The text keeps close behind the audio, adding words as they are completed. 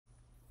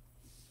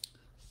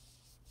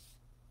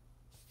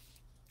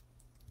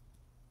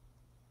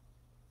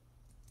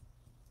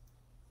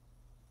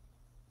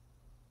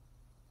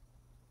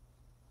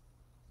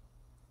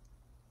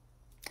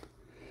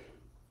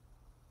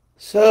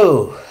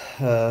So,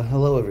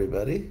 hello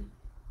everybody,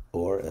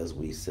 or as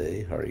we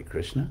say, Hare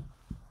Krishna.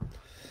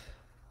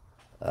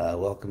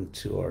 Welcome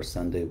to our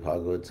Sunday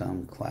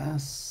Bhagavatam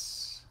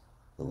class,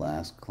 the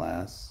last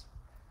class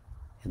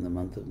in the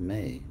month of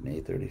May,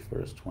 May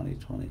 31st,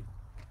 2020.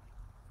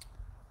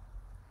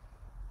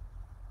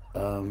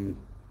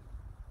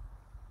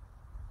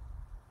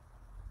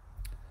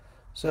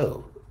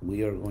 So,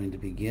 we are going to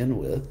begin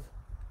with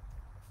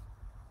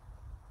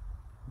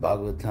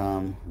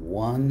Bhagavatam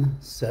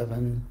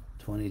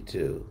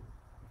 1:7-22,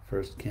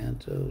 first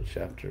canto,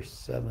 chapter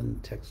 7,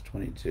 text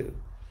 22.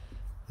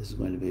 This is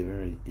going to be a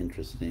very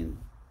interesting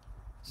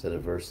set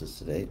of verses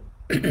today.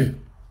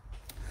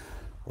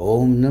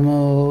 Om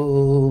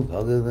Namo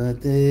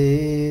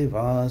Bhagavate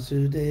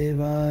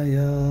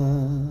Vasudevaya.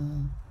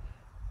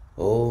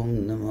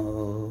 Om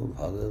Namo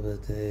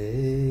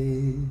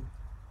Bhagavate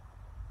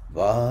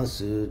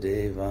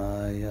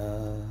Vasudevaya.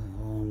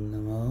 Om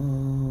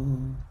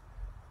Namo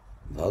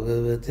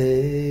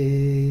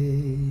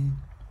Bhagavate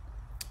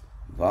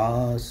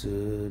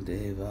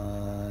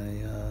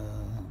Vasudevaya.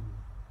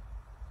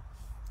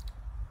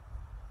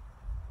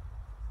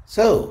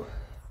 So,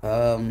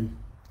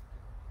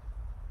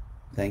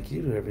 thank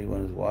you to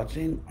everyone who's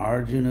watching.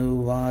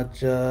 Arjuna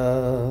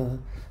Vacha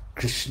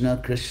Krishna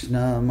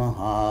Krishna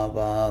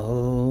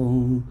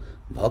Mahabaho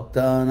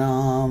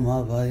Bhaktanam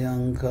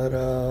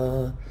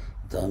Abhayankara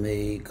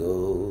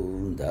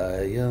Tameko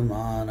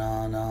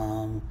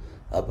Dayamananam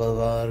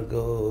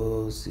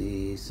Apavargo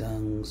Si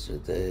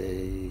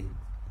Sangsrite.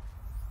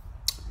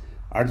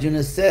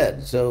 Arjuna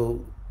said,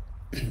 so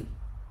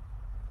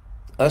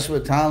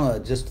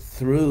Ashwatthama just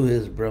threw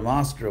his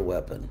Brahmastra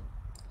weapon.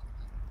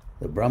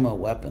 The Brahma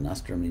weapon,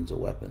 Astra means a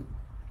weapon,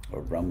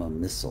 or Brahma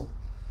missile.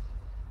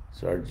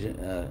 So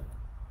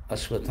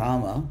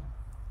Ashwatthama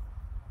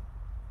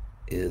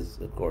is,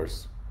 of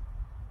course,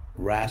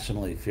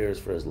 rationally fears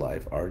for his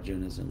life.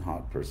 Arjuna is in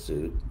hot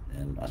pursuit,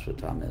 and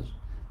Ashwatthama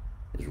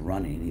is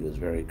running. He was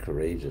very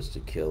courageous to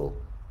kill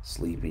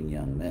sleeping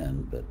young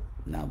men, but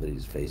now that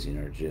he's facing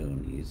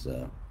Arjuna, he's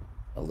a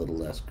little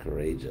less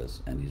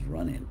courageous, and he's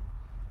running,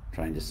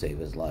 trying to save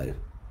his life.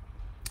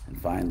 And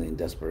finally, in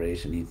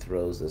desperation, he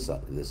throws this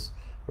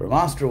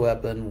Brahmastra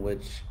weapon,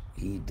 which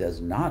he does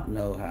not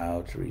know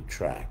how to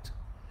retract.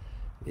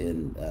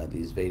 In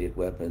these Vedic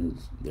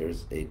weapons,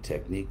 there's a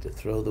technique to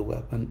throw the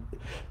weapon,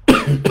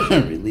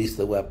 release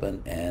the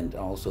weapon, and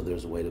also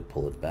there's a way to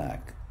pull it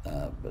back.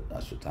 But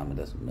Ashwatthama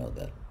doesn't know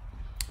that.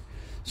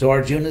 So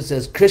Arjuna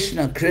says,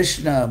 Krishna,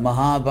 Krishna,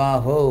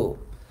 Mahabaho.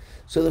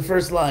 So the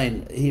first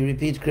line, he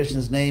repeats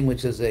Krishna's name,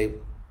 which is a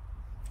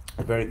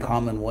very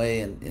common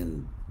way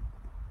in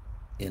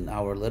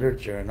our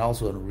literature and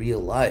also in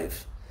real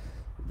life,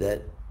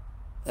 that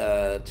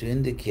to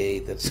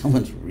indicate that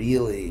someone's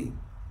really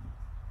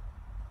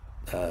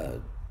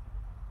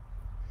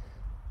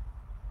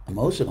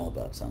emotional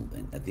about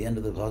something. At the end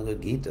of the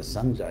Bhagavad Gita,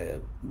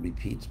 Sanjaya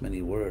repeats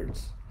many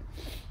words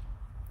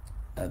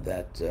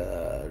that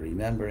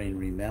remembering,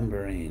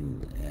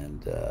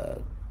 and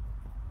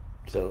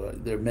so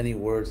there are many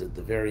words at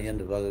the very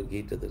end of Bhagavad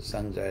Gita that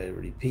Sanjaya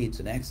repeats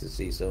in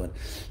ecstasy. So in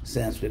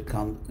Sanskrit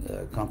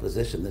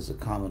composition, there's a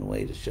common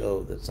way to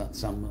show that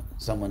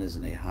someone is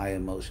in a high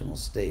emotional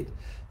state,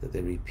 that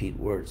they repeat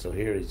words. So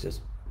here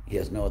he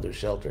has no other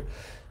shelter.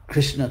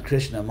 Krishna,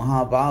 Krishna,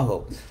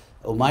 Mahabaho,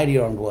 Almighty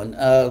Armed One.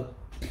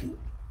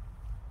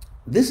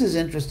 This is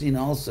interesting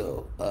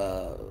also.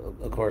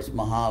 Of course,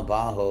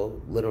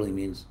 Mahabaho literally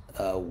means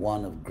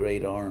one of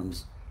great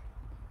arms.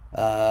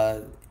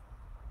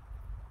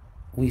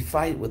 We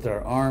fight with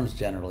our arms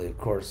generally, of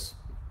course.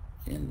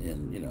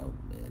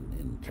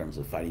 In terms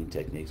of fighting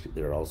techniques,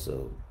 there are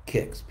also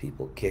kicks.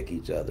 People kick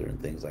each other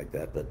and things like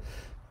that. But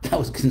that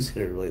was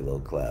considered really low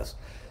class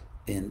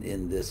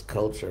in this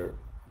culture,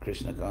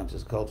 Krishna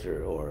conscious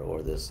culture,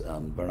 or this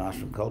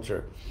Varnashram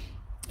culture.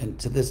 And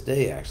to this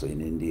day, actually, in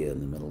India and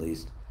the Middle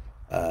East,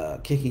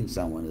 kicking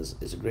someone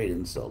is a great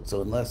insult. So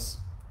unless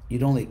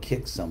you'd only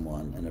kick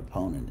someone, an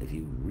opponent, if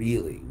you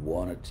really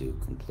wanted to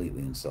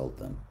completely insult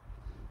them.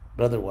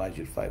 But otherwise,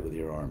 you'd fight with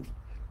your arms.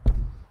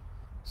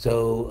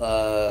 So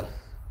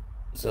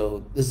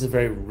this is a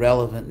very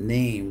relevant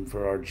name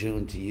for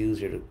Arjuna to use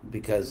here,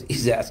 because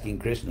he's asking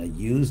Krishna,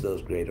 use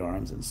those great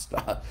arms and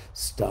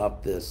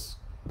stop this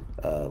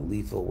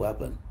lethal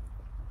weapon.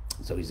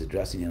 So he's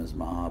addressing him as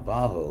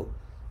Mahabaho,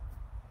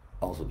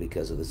 also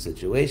because of the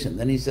situation.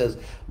 Then he says,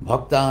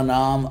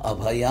 Bhaktanam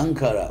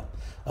Abhayankara.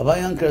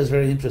 Abhayankara is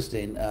very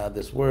interesting.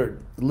 This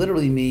word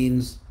literally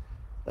means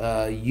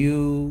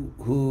you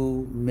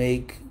who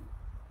make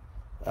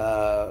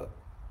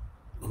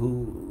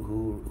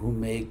who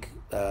make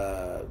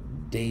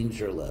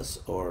dangerless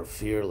or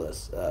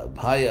fearless.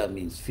 Bhaya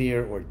means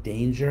fear or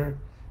danger,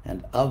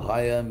 and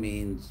abhaya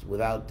means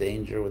without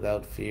danger,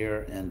 without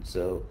fear, and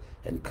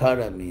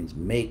kara means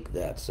make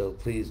that. So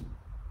please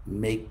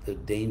make the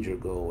danger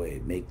go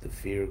away, make the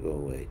fear go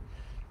away.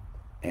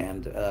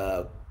 And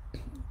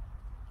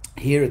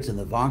here it's in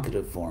the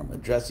vocative form,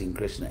 addressing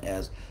Krishna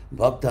as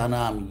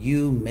Bhaktanam,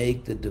 you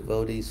make the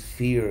devotees'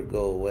 fear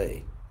go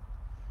away.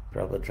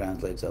 Prabhupada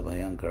translates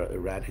abhayankara,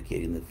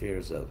 eradicating the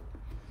fears of.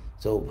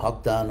 So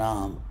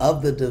bhaktanam,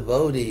 of the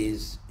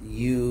devotees,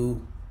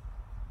 you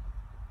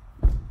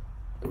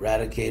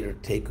eradicate or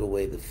take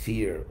away the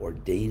fear or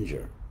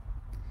danger.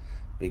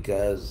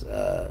 Because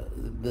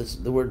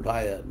the word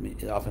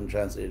bhaya, often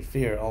translated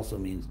fear, also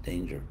means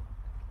danger.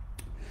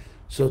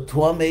 So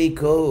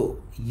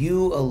twameko,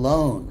 you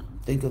alone.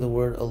 Think of the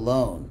word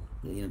alone.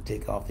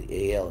 Take off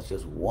the al. It's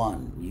just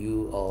one.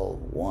 You all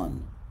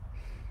one.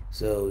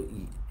 So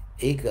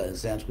eka in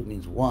Sanskrit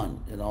means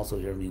one, and also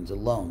here means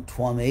alone.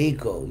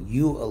 Twameko,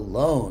 you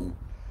alone.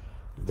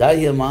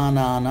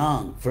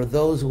 Dayamananang, for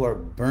those who are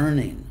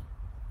burning.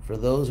 For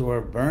those who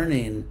are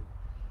burning.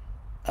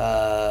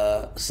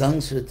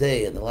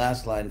 Sangshrite, in the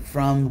last line,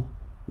 from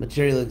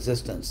material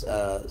existence.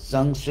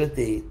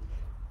 Sangshriti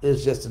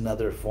is just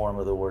another form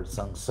of the word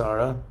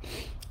samsara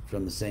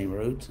from the same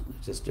root.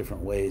 It's just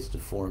different ways to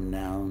form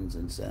nouns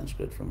in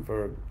Sanskrit from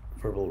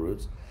verbal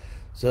roots.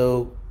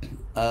 So,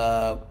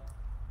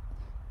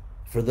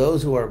 for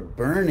those who are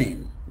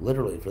burning,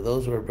 literally, for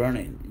those who are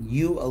burning,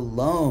 you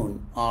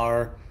alone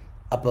are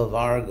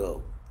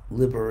apavargo,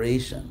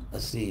 liberation.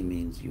 Asi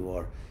means you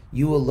are.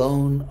 You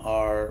alone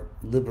are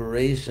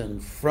liberation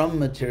from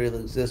material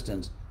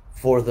existence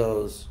for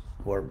those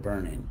who are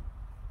burning.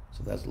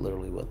 So that's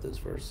literally what this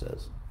verse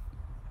says.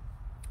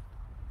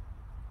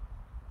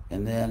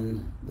 And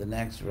then the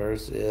next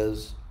verse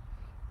is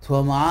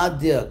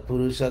Twamadya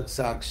Purushak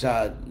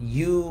Sakshad,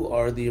 you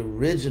are the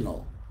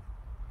original.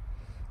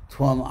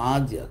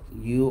 Twamadya,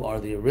 you are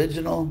the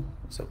original.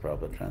 So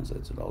Prabhupada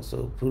translates it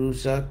also.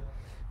 Purushak,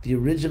 the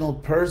original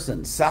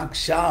person.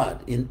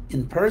 Sakshad,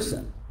 in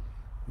person.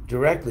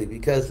 Directly,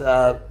 because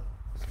aksha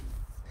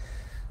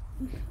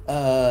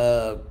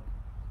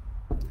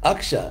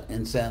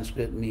in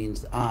Sanskrit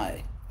means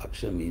eye.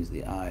 Aksha means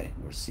the eye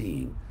or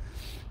seeing,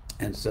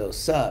 and so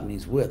sa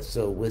means with.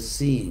 So with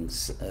seeing,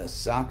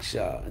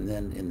 saksha, and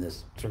then in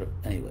this sort of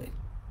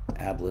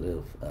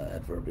ablative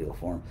adverbial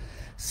form,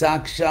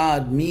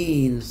 sakshad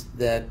means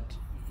that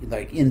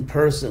like in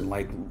person,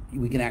 like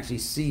we can actually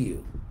see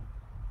you.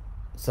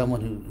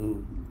 Someone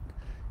who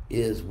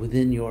is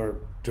within your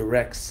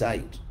direct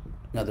sight.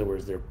 In other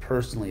words, they're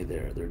personally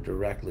there, they're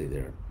directly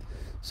there.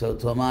 So,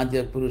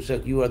 Twamadya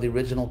Purushak, you are the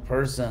original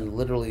person,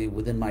 literally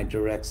within my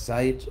direct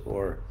sight,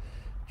 or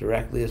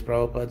directly, as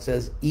Prabhupada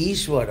says,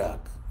 Ishwarak,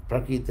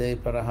 Prakrite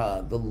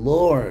Paraha, the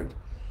Lord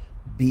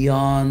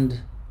beyond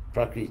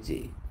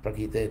Prakriti,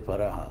 Prakrite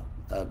Paraha,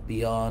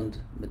 beyond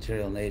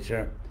material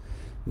nature.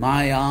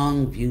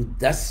 Mayang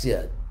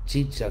Vyudasya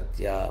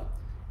Chichaktya,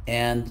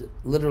 and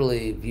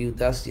literally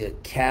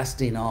Vyudasya,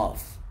 casting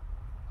off.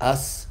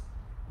 Us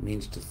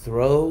means to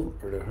throw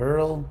or to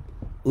hurl.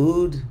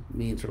 Ud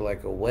means sort of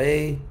like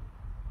away,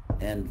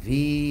 and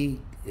V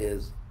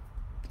is,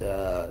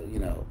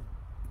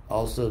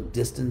 also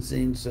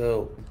distancing.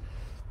 So,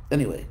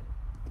 anyway,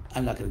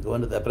 I'm not going to go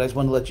into that, but I just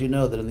want to let you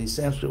know that in these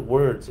Sanskrit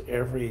words,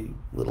 every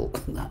little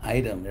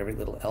item, every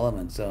little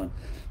element. So,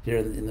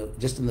 here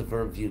just in the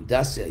verb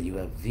vyudasya, you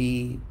have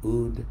V,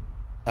 Ud,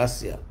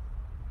 Asya,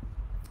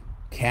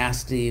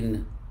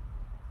 casting,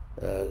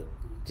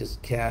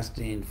 just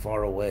casting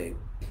far away.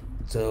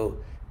 So,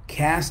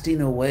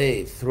 casting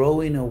away,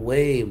 throwing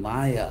away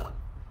Maya,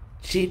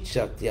 Chit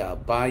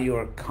Shaktya, by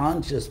your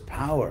conscious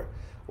power,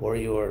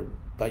 or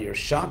by your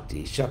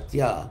Shakti,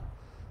 Shaktya.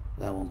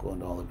 I won't go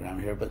into all the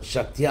grammar here, but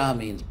Shaktya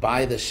means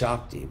by the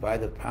Shakti, by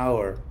the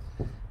power,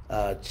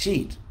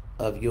 Chit,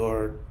 of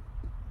your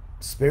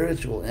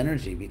spiritual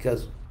energy,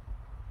 because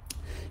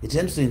it's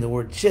interesting, the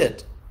word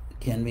Chit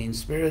can mean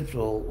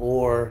spiritual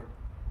or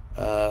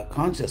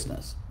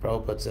consciousness.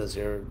 Prabhupada says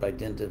here, by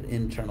dint of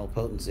internal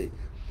potency.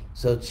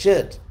 So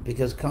Chit,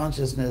 because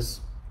consciousness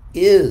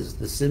is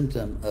the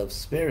symptom of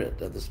spirit,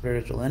 of the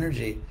spiritual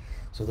energy.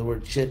 So the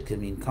word Chit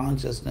can mean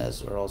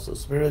consciousness or also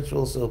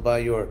spiritual. So by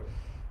your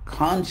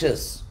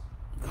conscious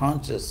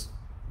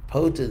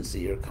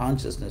potency, or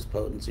consciousness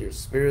potency, or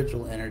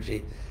spiritual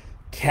energy,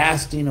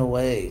 casting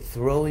away,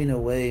 throwing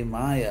away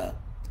Maya,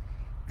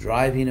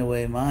 driving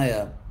away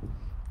Maya,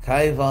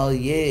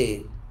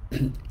 Kaivalye,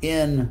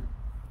 in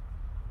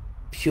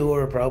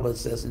pure, Prabhupada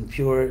says, in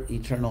pure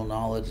eternal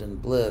knowledge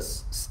and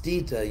bliss,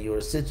 Stita, you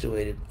are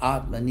situated,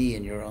 Atmani,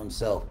 in your own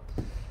self.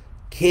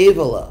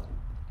 Kevala,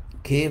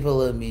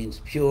 Kevala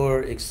means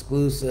pure,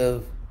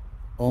 exclusive,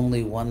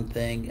 only one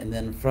thing, and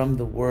then from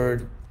the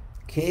word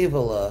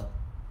Kevala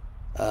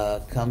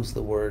comes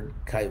the word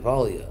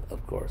Kaivalya,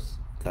 of course.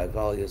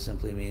 Kaivalya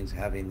simply means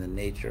having the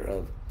nature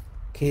of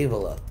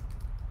Kevala.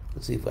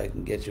 Let's see if I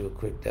can get you a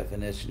quick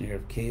definition here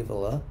of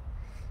Kevala.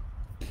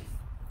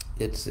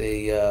 It's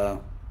an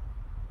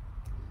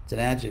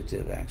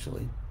adjective,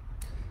 actually,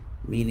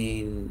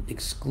 meaning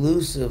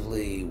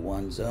exclusively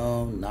one's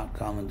own, not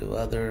common to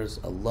others,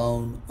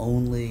 alone,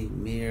 only,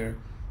 mere,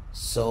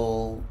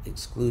 sole,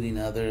 excluding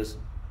others.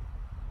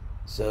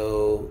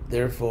 So,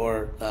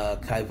 therefore,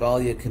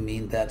 Kaivalya can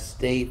mean that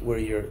state where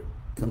you're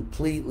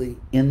completely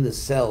in the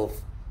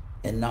self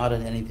and not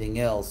in anything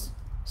else,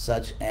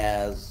 such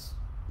as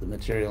the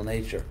material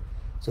nature.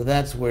 So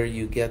that's where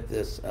you get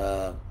this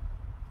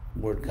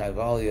word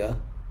kaivalya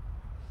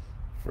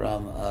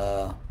from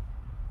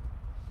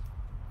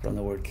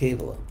the word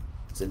kevala.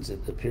 Since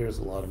it appears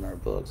a lot in our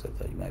books, I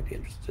thought you might be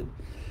interested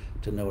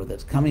to know where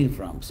that's coming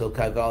from. So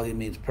kaivalya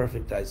means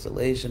perfect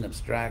isolation,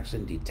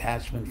 abstraction,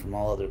 detachment from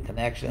all other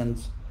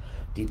connections,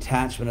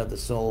 detachment of the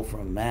soul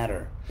from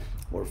matter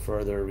or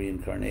further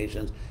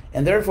reincarnations.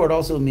 And therefore it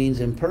also means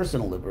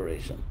impersonal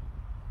liberation.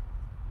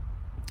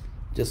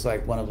 Just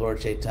like one of Lord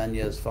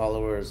Chaitanya's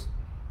followers,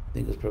 I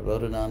think it was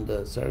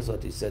Prabodhananda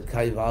Saraswati, said,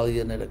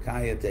 Kaivalya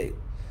nirakayate,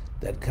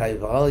 that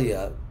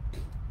kaivalya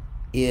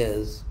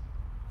is,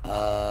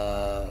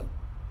 in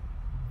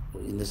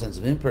the sense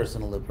of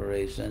impersonal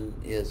liberation,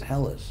 is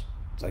hellish.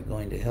 It's like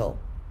going to hell,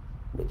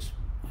 which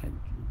I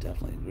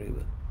definitely agree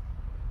with.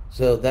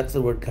 So that's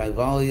the word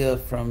kaivalya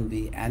from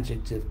the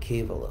adjective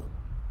kevala.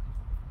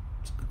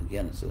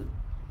 Again, it's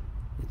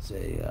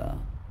an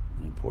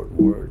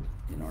important word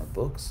in our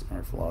books, in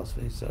our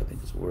philosophy, so I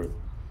think it's worth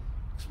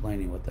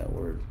explaining what that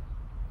word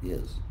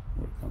is,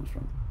 where it comes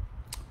from.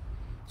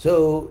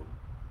 So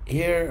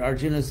here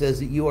Arjuna says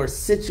that you are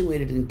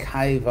situated in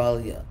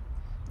kaivalya,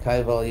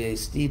 kaivalya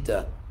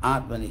stita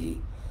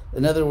atmani.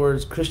 In other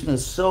words,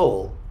 Krishna's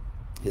soul,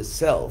 his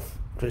self,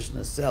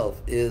 Krishna's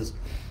self, is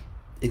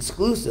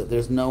exclusive.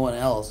 There's no one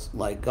else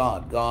like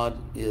God. God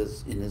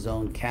is in his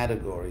own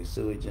category,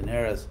 sui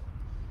generis,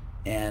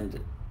 and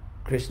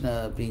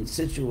Krishna, being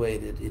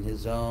situated in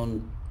his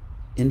own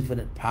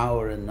infinite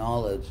power and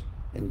knowledge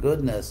and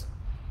goodness,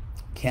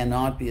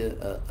 cannot be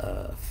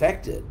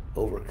affected,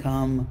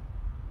 overcome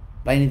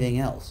by anything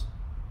else.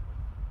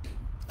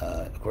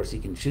 Of course, he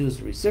can choose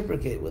to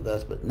reciprocate with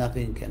us, but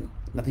nothing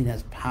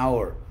has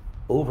power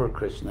over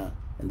Krishna,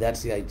 and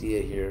that's the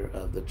idea here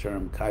of the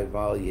term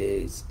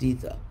kaivalya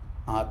stita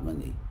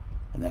atmani.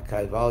 And that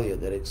kaivalya,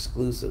 that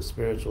exclusive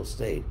spiritual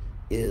state,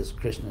 is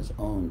Krishna's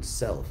own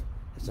self,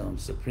 his own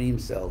supreme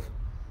self.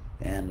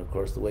 And of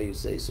course, the way you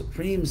say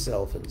supreme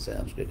self in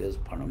Sanskrit is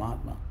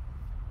Paramatma.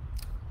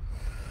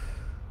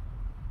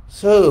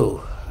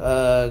 So,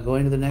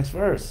 going to the next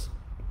verse.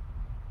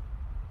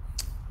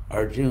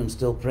 Arjuna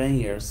still praying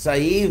here.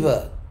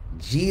 Saiva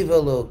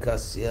jiva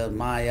lokasya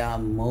maya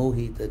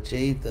mohita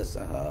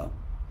chetasaha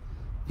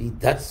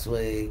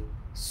vidatsve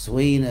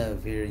swena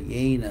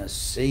viryena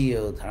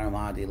seyo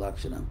dharmadi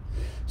lakshanam.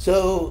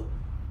 So,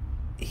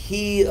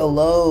 he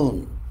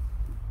alone,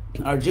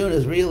 Arjuna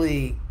is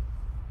really,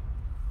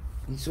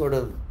 he's sort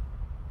of,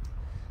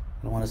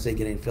 I don't want to say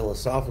getting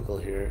philosophical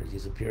here,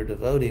 he's a pure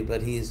devotee,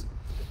 but he's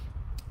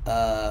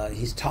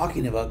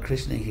talking about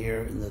Krishna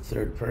here in the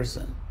third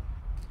person.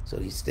 So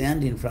he's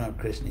standing in front of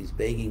Krishna, he's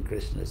begging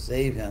Krishna to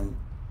save him,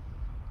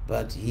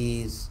 but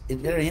it's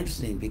very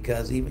interesting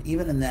because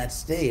even in that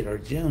state,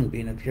 Arjuna,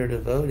 being a pure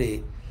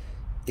devotee,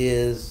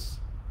 is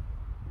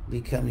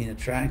becoming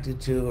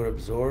attracted to or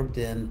absorbed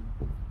in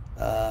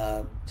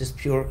just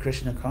pure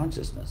Krishna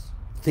consciousness,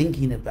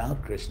 thinking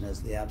about Krishna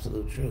as the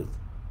absolute truth.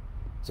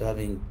 So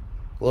having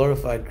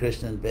glorified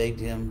Krishna and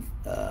begged him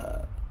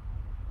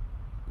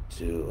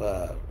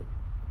to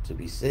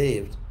be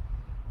saved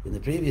in the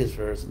previous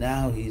verse,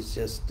 now he's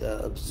just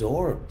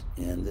absorbed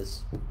in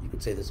this, you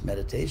could say, this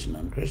meditation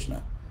on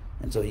Krishna.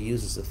 And so he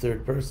uses the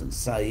third person,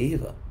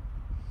 Saiva.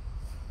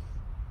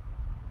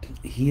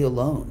 He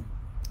alone.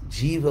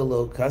 Jiva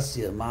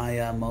lokasya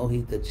maya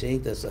mohita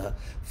chetasaha.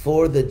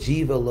 For the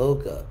jiva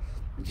loka,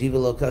 jiva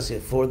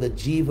lokasya, for the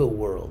jiva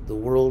world, the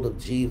world of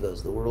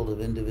jivas, the world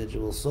of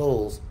individual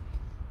souls,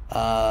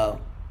 maya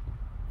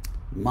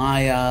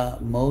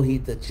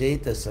mohita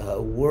chetasaha,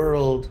 a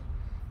world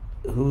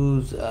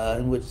whose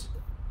in which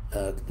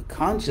the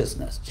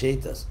consciousness,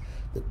 chetas,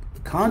 the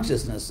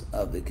consciousness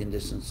of the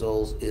conditioned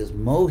souls is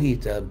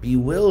mohita,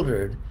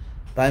 bewildered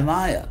by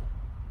Maya.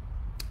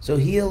 So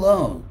he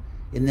alone,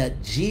 in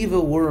that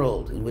jiva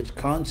world in which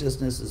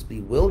consciousness is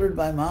bewildered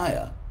by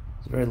Maya,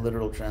 it's a very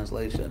literal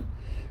translation,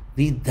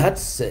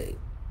 vidatse.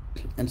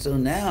 And so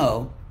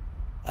now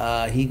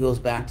he goes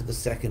back to the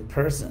second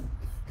person.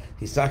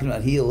 He's talking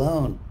about he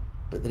alone,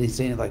 but then he's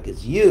saying it like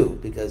it's you,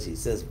 because he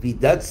says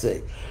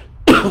vidatse,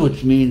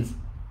 which means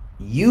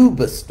you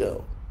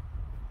bestow.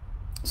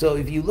 So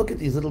if you look at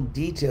these little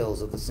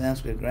details of the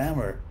Sanskrit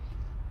grammar,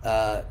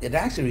 it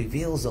actually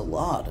reveals a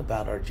lot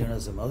about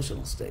Arjuna's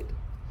emotional state.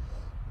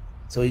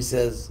 So he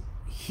says,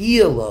 he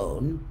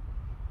alone,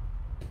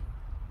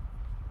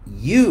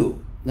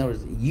 you, in other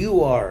words,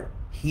 you are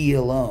he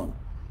alone.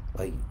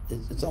 Like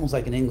it's almost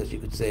like in English you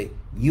could say,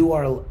 you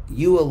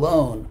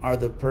alone are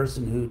the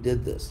person who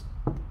did this.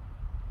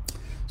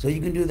 So you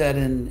can do that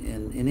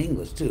in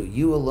English too.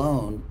 You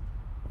alone,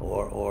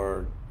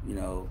 or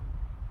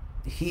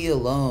he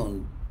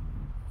alone,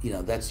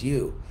 that's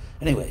you.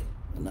 Anyway,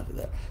 enough of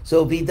that.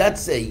 So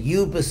vidatse,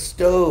 you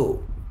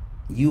bestow,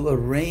 you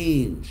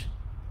arrange.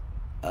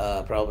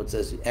 Prabhupada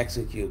says you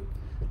execute.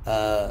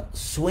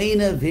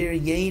 Swena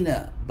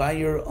viryena, by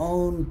your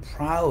own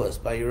prowess,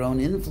 by your own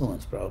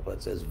influence,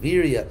 Prabhupada says.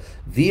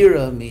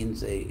 Vira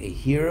means a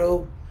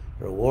hero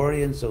or a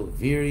warrior, and so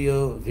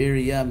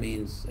virya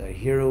means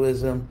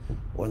heroism,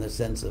 or in the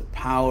sense of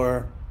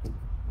power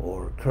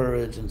or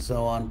courage and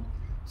so on.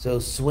 So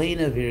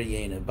Swena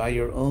Viryena, by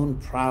your own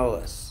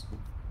prowess,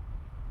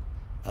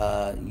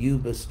 you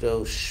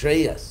bestow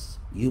Shreyas,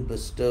 you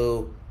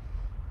bestow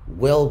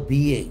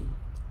well-being.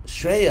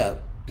 Shreya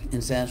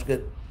in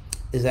Sanskrit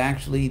is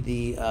actually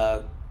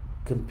the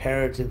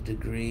comparative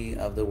degree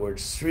of the word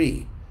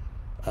Sri.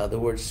 The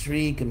word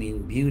Sri can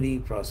mean beauty,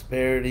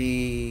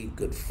 prosperity,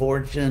 good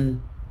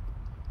fortune.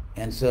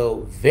 And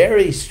so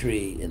very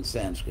Sri in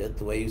Sanskrit,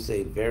 the way you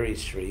say very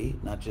Sri,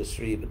 not just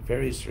Sri, but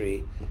very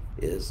Sri,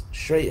 is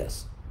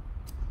Shreyas.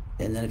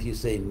 And then if you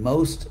say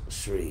most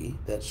Sri,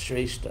 that's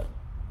Shreshta.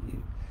 If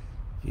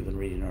you've been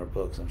reading our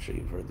books, I'm sure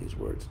you've heard these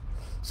words.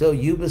 So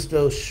you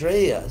bestow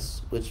Shreyas,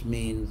 which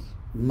means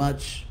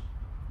much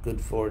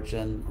good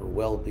fortune or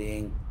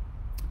well-being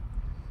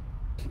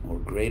or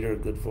greater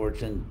good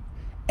fortune.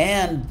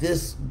 And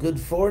this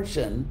good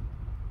fortune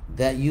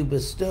that you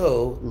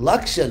bestow,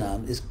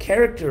 Lakshanam, is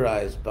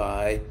characterized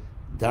by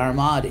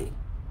Dharmadi.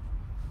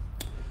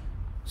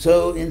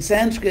 So in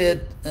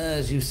Sanskrit,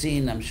 as you've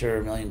seen, I'm sure,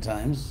 a million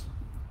times,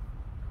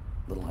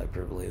 little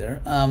hyperbole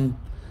there,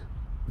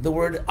 the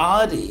word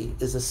adi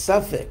is a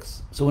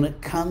suffix. So when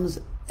it comes,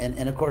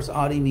 and of course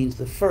adi means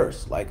the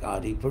first, like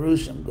adi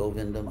purusham,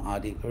 govindam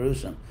adi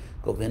purusham,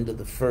 Govinda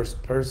the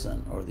first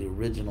person or the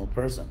original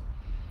person.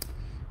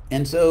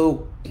 And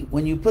so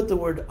when you put the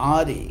word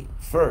adi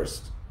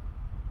first,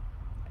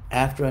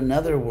 after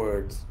another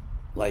word,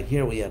 like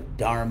here we have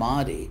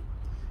dharmadi,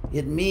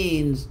 it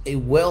means a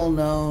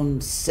well-known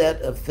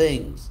set of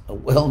things, a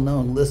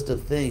well-known list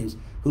of things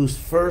whose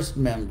first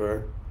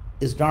member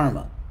is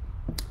dharma.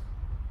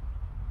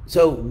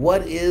 So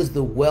what is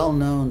the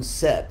well-known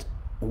set?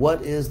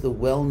 What is the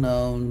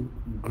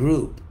well-known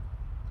group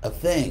of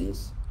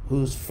things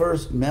whose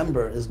first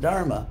member is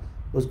dharma?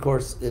 Well, of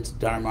course, it's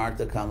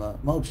dharmartha kama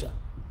moksha.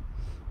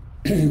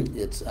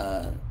 It's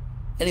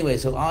anyway,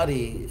 so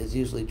adi is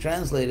usually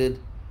translated,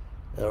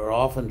 or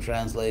often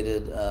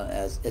translated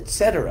as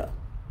etc.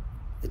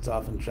 It's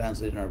often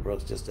translated in our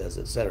books just as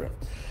etc.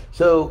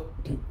 So,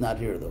 not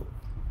here though.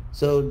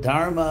 So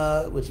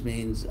dharma, which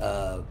means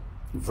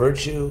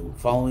virtue,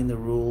 following the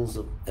rules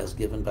as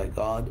given by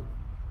God.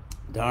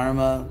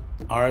 Dharma,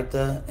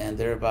 artha, and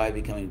thereby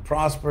becoming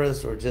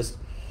prosperous or just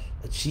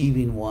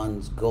achieving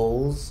one's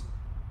goals.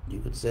 You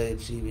could say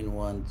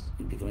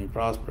becoming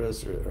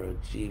prosperous or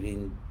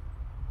achieving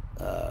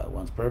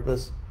one's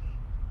purpose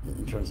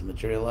in terms of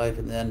material life.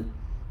 And then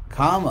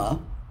kama,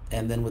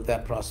 and then with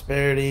that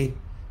prosperity,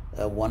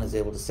 one is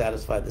able to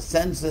satisfy the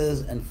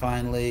senses, and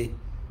finally,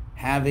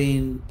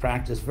 having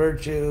practiced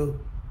virtue,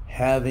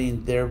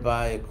 having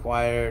thereby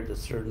acquired a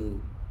certain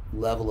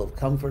level of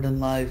comfort in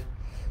life,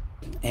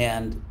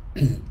 and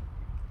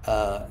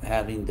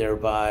having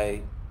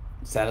thereby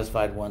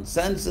satisfied one's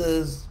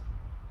senses,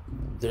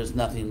 there's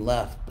nothing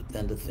left but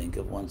then to think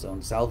of one's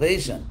own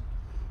salvation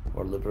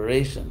or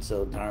liberation.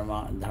 So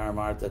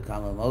dharmartha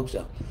kama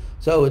moksha.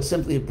 So it's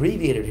simply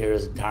abbreviated here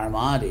as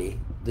dharmadi,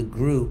 the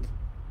group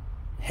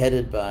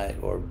headed by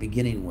or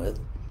beginning with,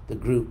 the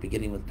group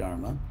beginning with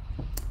dharma,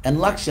 and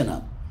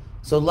lakshana.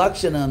 So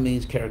lakshana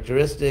means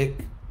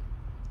characteristic,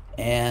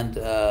 and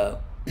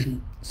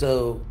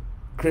so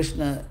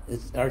Krishna,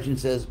 Arjuna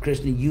says,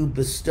 Krishna, you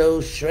bestow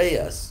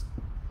shreyas,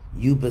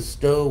 you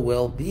bestow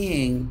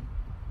well-being,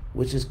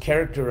 which is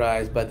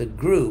characterized by the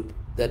group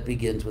that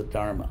begins with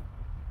dharma.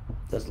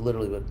 That's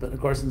literally what, but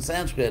of course in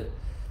Sanskrit,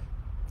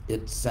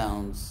 it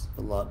sounds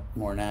a lot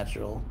more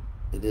natural.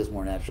 It is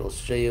more natural.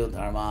 Shreyo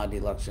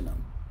dharmadi lakshanam.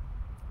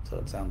 So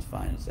it sounds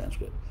fine in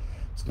Sanskrit.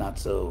 It's not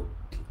so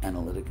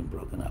analytic and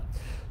broken up.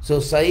 So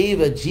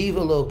saiva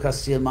jivalo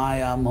kasya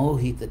maya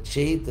mohita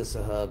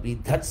chetasaha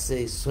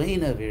vidhatse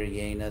swena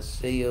viryena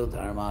shreyo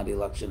dharmadi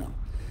lakshanam.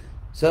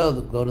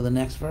 So go to the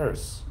next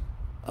verse.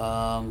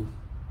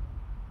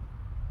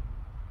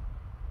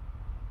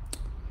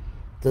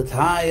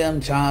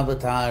 Tathayam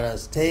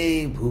chavataras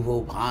te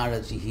bhuvo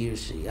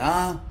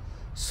bharajihirshaya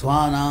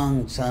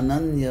swanang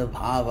chananya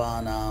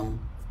bhavanam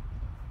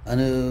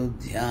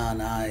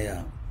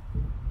anudhyanaya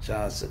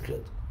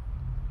chasakrit.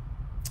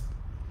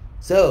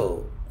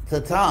 So,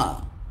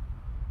 tata,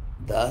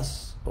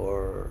 thus,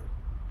 or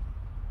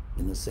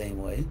in the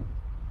same way,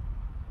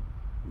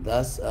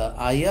 thus,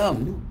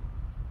 ayam,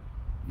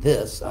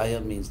 this,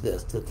 ayam means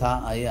this,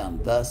 tata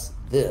ayam, thus,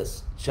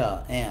 this,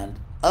 cha, and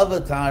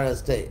avatara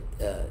te,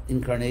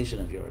 incarnation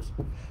of yours.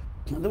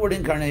 The word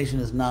incarnation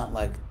is not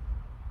like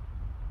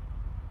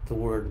the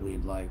word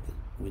we'd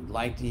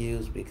like to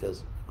use,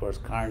 because of course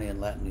carne in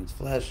Latin means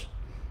flesh,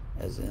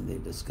 as in the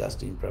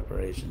disgusting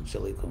preparation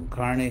chili con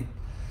carne.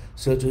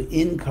 So to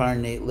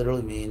incarnate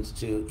literally means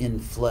to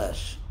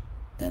inflesh,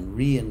 and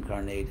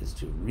reincarnate is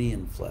to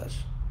re-inflesh,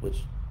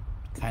 which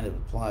kind of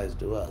applies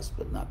to us,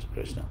 but not to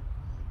Krishna,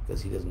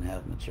 because he doesn't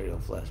have material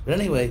flesh. But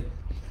anyway,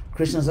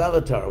 Krishna's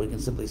avatar, we can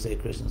simply say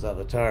Krishna's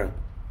avatar.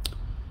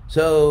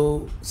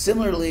 So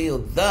similarly,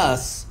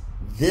 thus,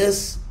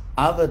 this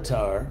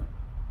avatar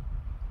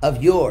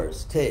of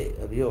yours, te,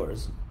 of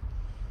yours,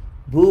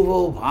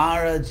 bhuvo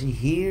bhara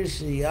jihir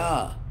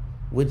shriya,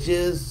 which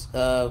is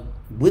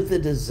with the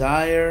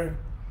desire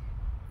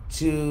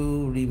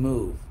to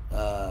remove,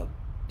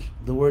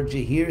 the word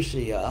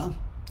Jihirshaya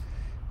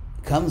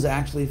comes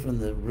actually from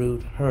the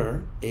root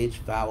her, H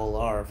vowel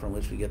R, from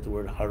which we get the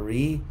word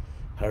Hari,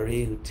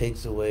 Hari who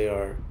takes away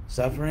our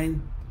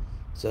suffering.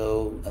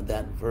 So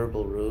that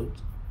verbal root,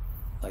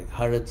 like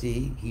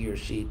Harati, he or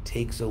she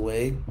takes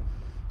away.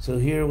 So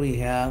here we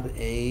have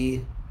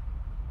a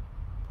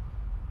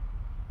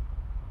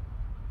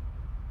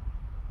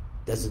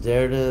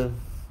desiderative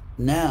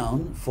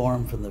noun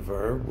formed from the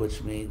verb,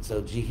 which means,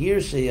 so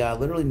Jihirshaya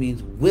literally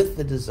means with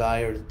the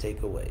desire to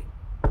take away.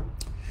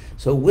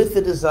 So with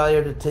the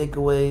desire to take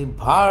away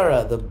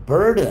para, the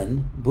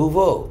burden,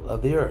 bhuvo,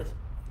 of the earth.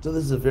 So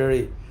this is a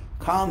very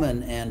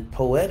common and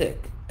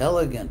poetic,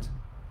 elegant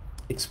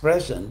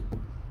expression,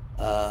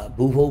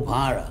 bhuvo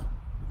para,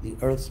 the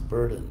earth's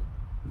burden,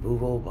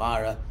 bhuvo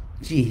para,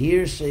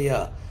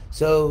 Jihirshaya.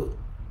 So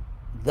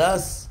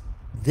thus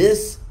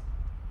this,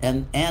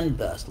 and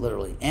thus,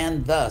 literally,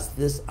 and thus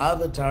this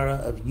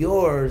avatara of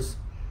yours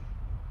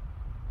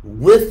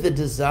with the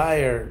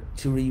desire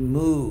to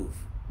remove,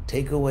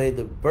 take away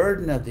the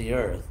burden of the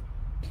earth,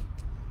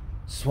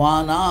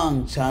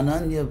 swanang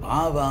chananya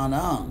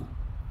bhavanang.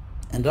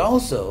 And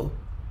also,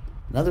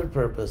 another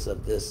purpose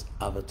of this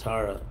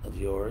avatara of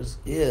yours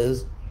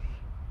is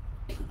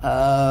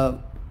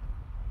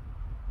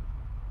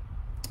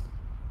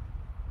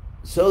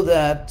so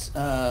that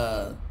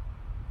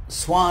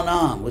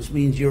swanam, which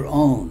means your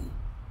own,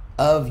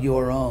 of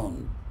your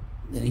own,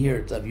 and here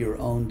it's of your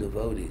own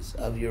devotees,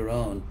 of your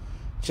own,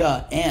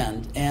 cha,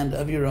 and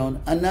of your own,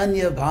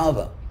 ananya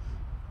bhava.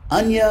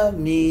 Anya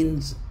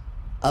means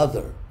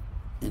other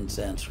in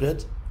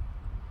Sanskrit,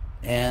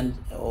 and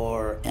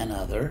or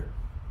another,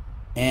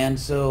 and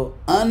so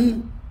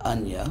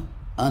anya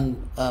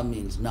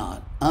means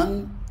not,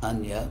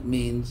 anya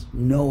means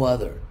no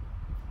other,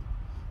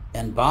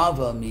 and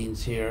bhava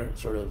means here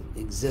sort of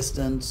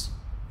existence.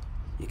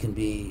 It can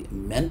be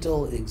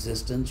mental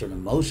existence or an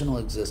emotional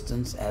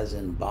existence, as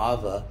in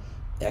bhava,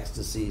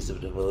 ecstasies of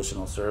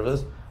devotional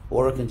service,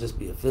 or it can just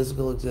be a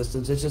physical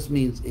existence. It just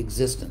means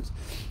existence.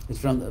 It's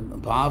from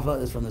bhava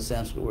is from the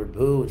Sanskrit word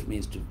bhu, which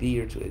means to be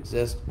or to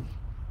exist.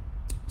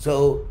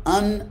 So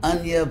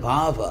anya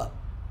bhava,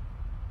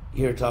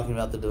 here talking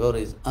about the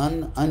devotees,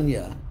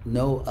 anya,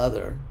 no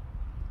other,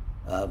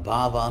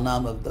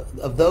 bhavanam,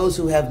 of those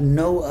who have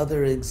no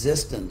other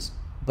existence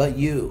but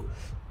you,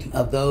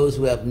 of those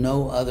who have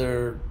no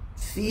other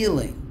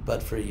feeling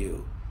but for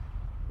you,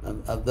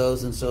 of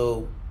those, and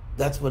so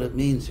that's what it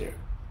means here.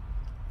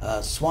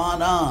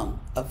 Swanam,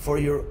 for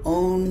your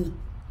own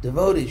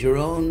devotees, your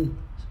own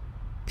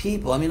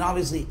people. I mean,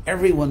 obviously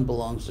everyone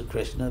belongs to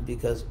Krishna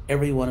because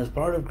everyone is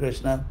part of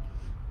Krishna,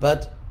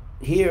 but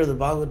here the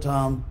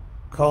Bhagavatam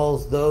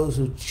calls those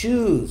who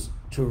choose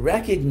to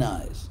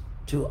recognize,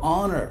 to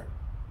honor,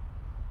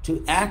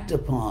 to act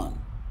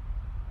upon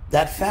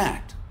that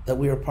fact that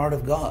we are part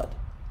of God,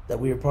 that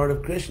we are part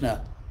of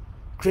Krishna.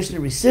 Krishna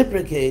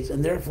reciprocates,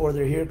 and therefore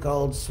they're here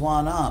called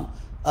Swanam,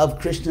 of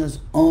Krishna's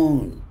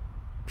own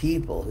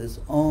people, his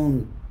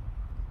own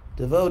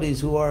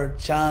devotees who are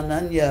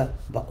Chananya,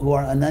 who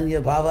are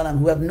Ananya Bhavanam,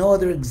 who have no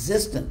other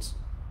existence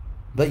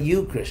but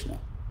you, Krishna.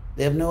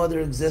 They have no other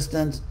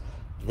existence.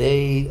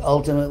 They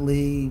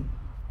ultimately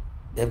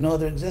have no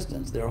other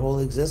existence. Their whole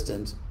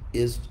existence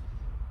is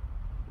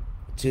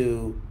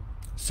to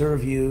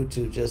serve you,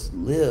 to just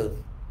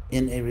live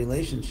in a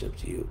relationship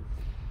to you.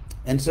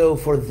 And so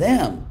for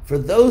them, for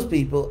those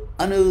people,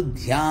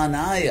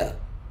 anudhyanaya,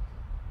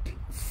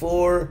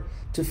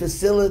 to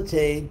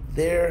facilitate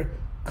their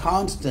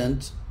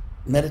constant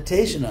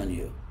meditation on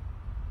you.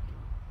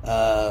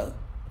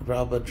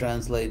 Prabhupada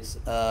translates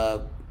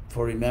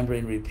for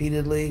remembering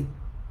repeatedly.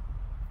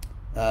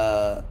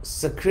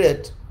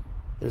 Sakrit,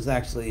 there's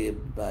actually,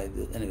 by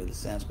the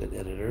Sanskrit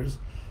editors,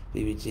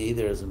 BBT,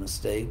 there's a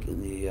mistake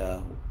in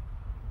the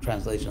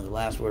translation of the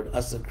last word.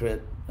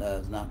 Asakrit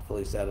is not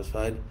fully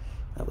satisfied.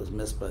 That was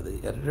missed by the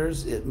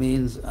editors. It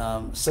means,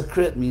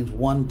 sakrit means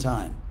one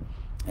time,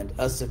 and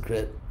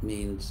asakrit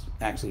means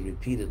actually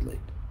repeatedly.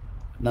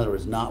 In other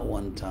words, not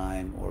one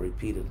time or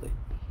repeatedly.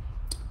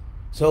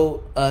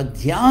 So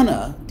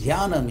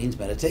dhyana means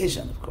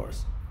meditation, of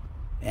course.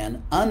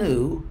 And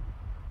anu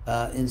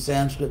in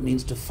Sanskrit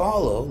means to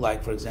follow,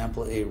 like, for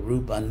example, a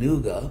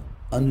rupanuga,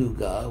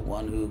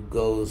 one who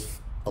goes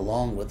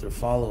along with or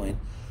following,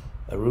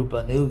 a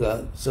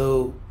rupanuga.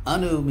 So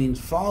anu means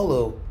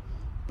follow,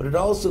 but it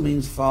also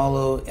means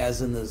follow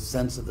as in the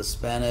sense of the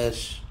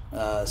Spanish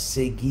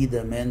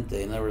seguidamente,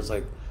 in other words,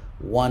 like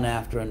one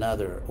after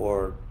another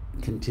or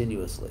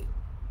continuously.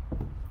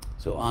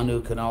 So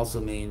anu can also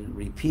mean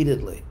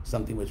repeatedly,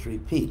 something which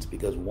repeats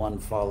because one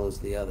follows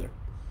the other.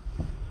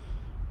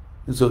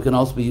 And so it can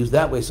also be used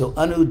that way. So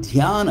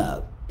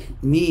anudhyana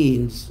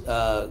means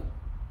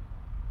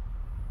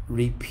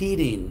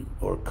repeating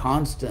or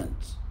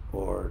constant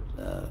or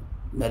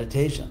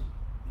meditation.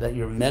 That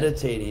you're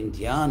meditating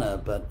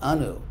dhyana, but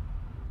anu,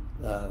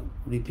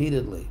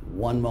 repeatedly,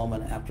 one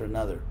moment after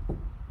another,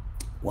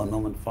 one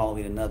moment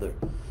following another.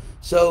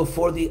 So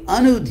for the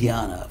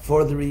anudhyana,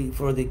 for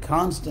the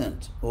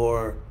constant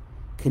or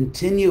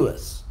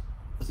continuous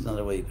That's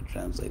another way you could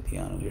translate the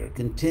Anu here.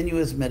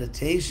 Continuous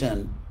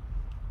meditation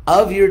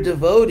of your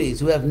devotees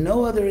who have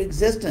no other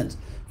existence,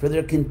 for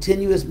their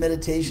continuous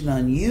meditation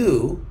on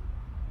you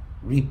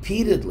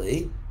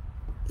repeatedly.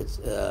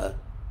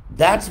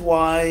 That's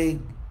why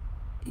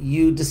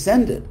you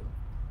descended.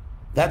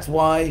 That's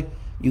why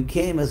you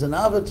came as an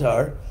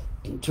avatar,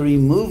 to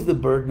remove the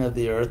burden of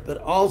the earth, but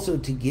also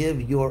to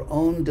give your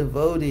own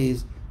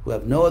devotees who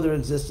have no other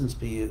existence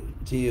to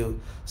you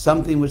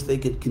something which they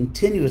could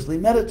continuously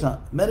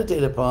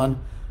meditate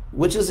upon,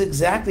 which is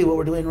exactly what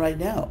we're doing right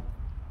now.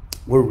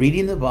 We're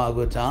reading the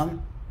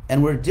Bhagavatam,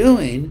 and we're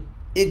doing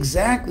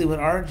exactly what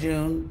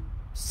Arjuna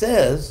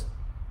says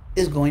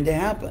is going to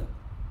happen.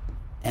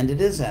 And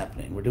it is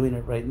happening. We're doing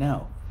it right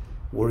now.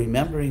 We're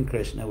remembering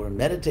Krishna, we're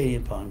meditating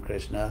upon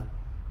Krishna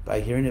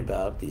by hearing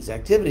about these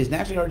activities. And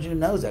actually Arjuna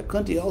knows that.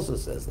 Kunti also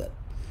says that.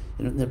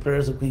 In the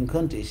prayers of Queen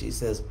Kunti, she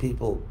says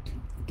people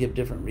give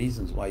different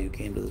reasons why you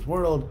came to this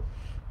world,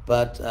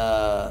 but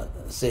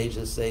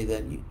sages say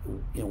that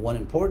one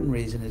important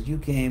reason is you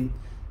came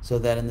so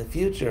that in the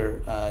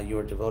future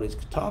your devotees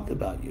could talk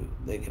about you.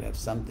 They could have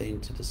something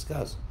to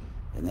discuss.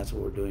 And that's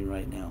what we're doing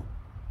right now.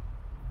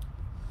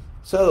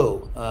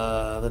 So,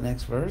 the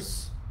next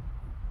verse.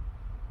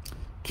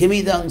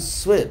 Kimidang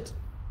swit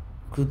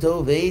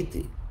kuto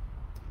veti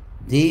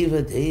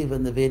deva deva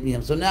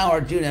navedmiyam. So now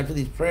Arjuna, after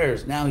these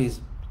prayers, now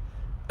he's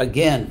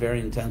again very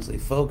intensely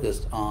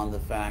focused on the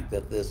fact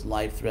that this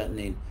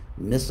life-threatening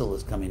missile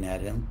is coming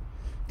at him.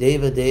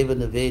 Deva deva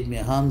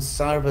navedmiyam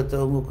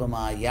sarvato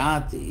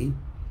mukamayati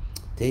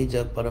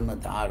teja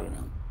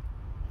paramadaranam.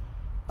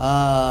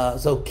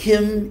 So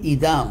kim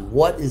idam,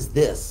 what is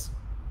this?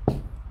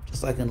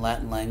 Just like in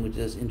Latin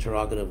languages,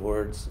 interrogative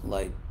words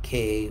like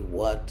que,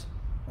 what,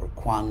 or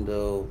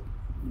quando,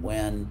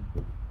 when,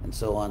 and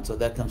so on. So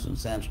that comes from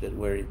Sanskrit,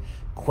 where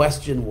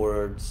question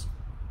words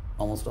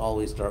almost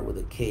always start with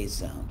a K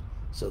sound.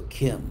 So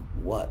kim,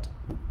 what,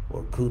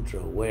 or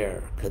kutra,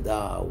 where,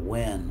 kada,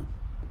 when,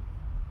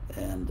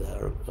 and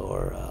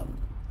or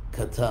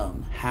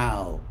katam,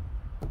 how,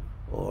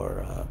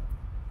 or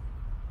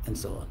and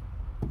so on.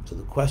 So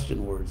the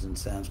question words in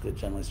Sanskrit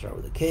generally start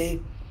with a K.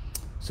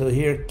 So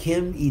here,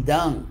 kim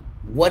idang,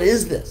 what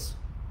is this?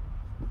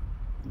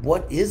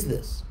 What is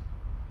this?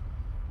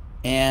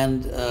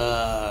 And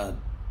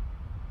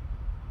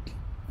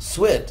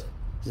swit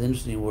is an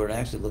interesting word. I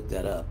actually looked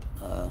that up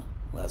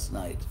last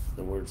night.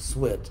 The word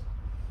swit,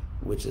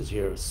 which is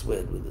here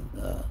swid with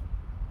a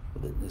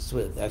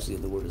swid. Actually,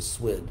 the word is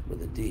swid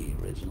with a D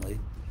originally,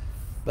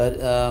 but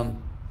it's a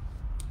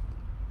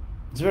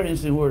very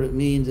interesting word. It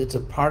means it's a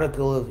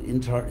particle of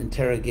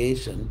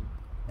interrogation,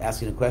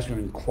 asking a question, or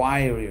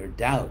inquiry, or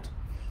doubt.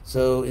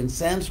 So in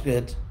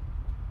Sanskrit,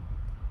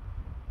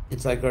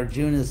 it's like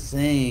Arjuna is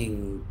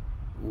saying,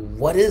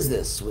 what is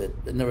this swit?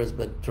 In other words,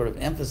 but sort of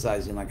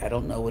emphasizing, like, I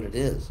don't know what it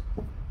is.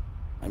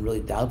 I'm really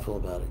doubtful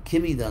about it.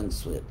 Kimidang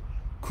swit.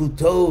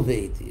 Kuto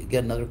veti.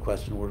 Again, another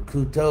question word.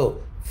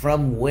 Kuto.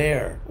 From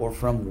where or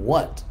from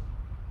what?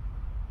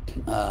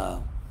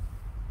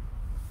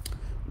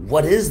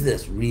 What is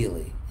this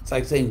really? It's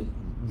like saying,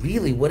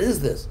 really, what is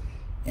this?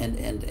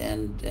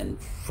 And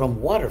from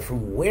what or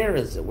from where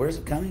is it? Where is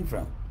it coming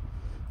from?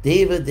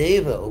 Deva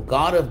Deva, O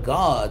God of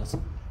gods,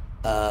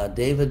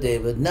 Deva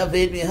Deva, na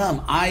ved me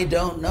aham, I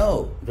don't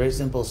know. Very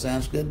simple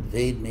Sanskrit,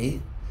 ved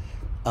me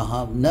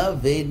aham, na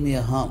ved me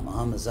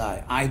aham is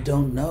I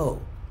don't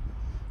know.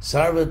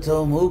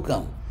 Sarvato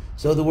mukam.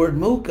 So the word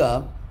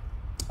mukha,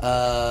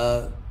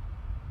 of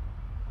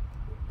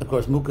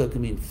course, mukha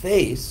can mean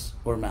face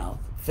or mouth,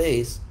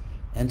 face,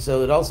 and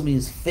so it also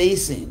means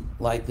facing,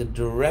 like the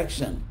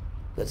direction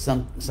that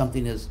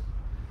something is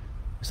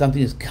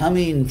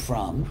coming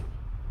from.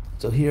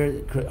 So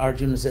here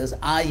Arjuna says,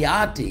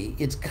 ayati,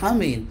 it's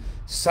coming,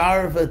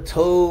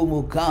 sarvato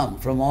mukam,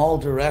 from all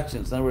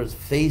directions. In other words,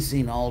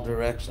 facing all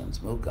directions,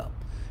 mukam.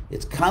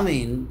 It's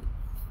coming,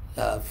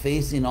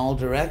 facing all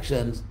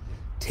directions.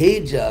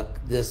 Tejak,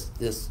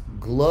 this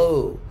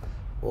glow,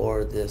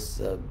 or this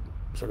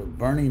sort of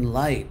burning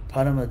light,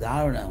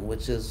 paramadaranam,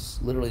 which is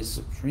literally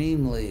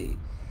supremely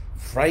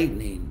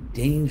frightening,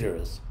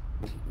 dangerous.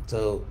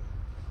 So,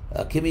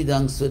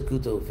 Kimidang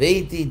Sutkuto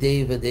Veti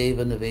Deva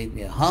Deva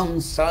Navetmya Ham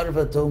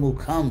Sarvato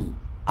Mukham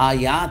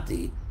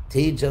Ayati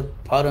Tejak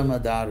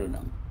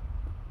Paramadaranam.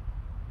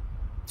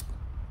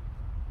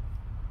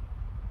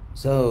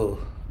 So,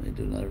 let me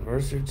do another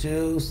verse or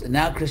two. And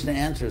now Krishna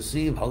answers,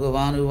 Sri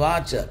Bhagavan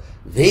Uvacha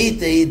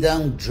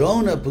Veteidang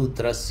Drona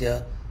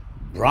Putrasya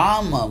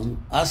Brahmam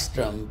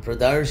Astram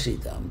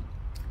Pradarshitam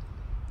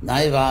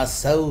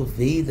Naivasau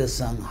Veda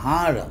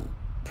Sangharam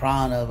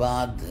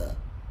Pranavadha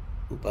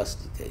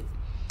Upastite.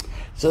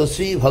 So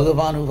Sri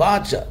Bhagavan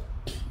Uvacha,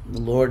 the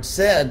Lord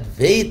said,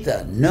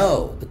 Veta,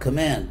 know, the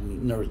command,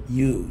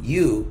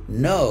 you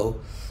know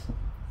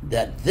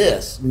that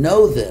this,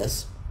 know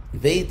this,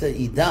 Veta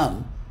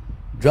idam,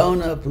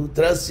 Drona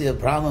putrasya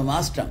brahmam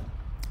astram,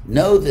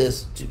 know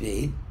this to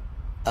be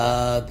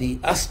the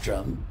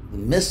astram, the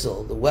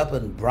missile, the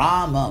weapon,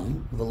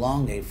 Brahmam, the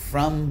long a,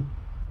 from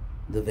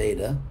the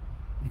Veda,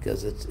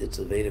 because it's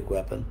a Vedic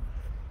weapon,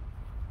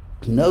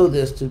 know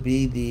this to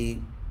be the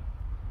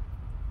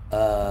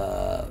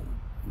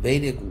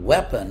Vedic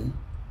weapon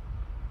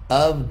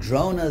of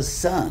Drona's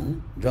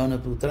son, Drona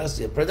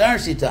Putrasya,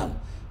 Pradarshitam,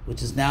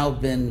 which has now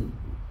been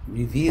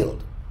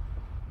revealed.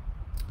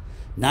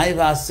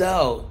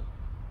 Naivasau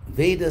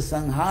Veda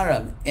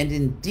Sangharam, and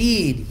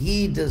indeed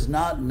he does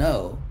not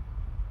know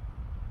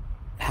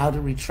how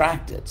to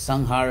retract it.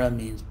 Sanghara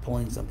means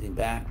pulling something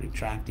back,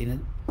 retracting it.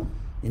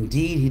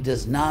 Indeed, he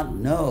does not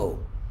know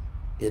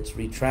its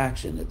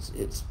retraction.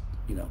 It's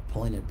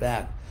pulling it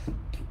back.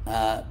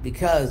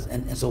 Because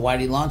and so why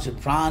did he launch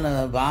it?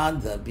 Prana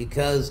Vadha,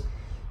 because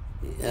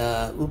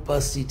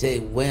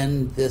upasite,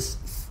 when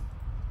this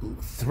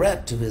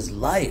threat to his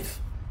life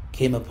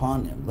came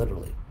upon him,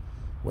 literally,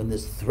 when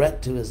this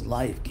threat to his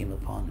life came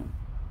upon him.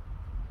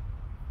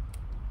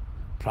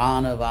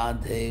 Prana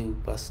Vadhe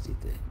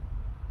upastite.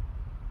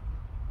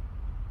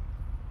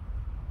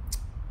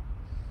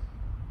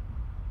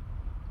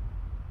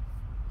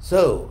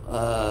 So,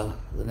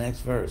 the next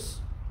verse.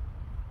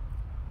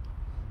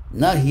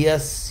 Na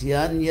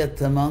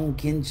hyasyanyathamam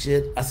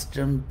kinchit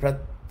astram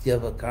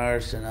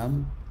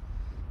pratyavakarshanam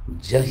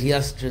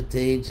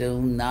jahyastrate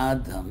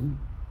jaunadham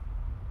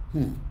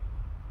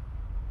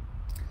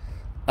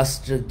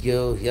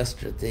astragyo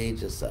hyastrate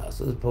jasa.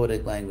 So the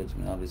poetic language,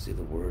 obviously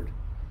the word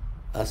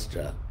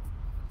astra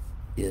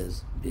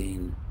is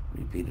being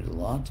repeated a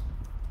lot.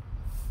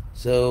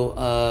 So,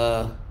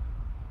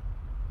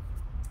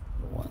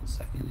 1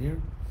 second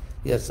here.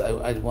 Yes,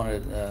 I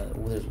wanted,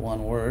 there's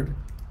one word.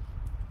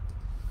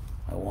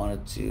 I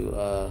wanted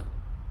to,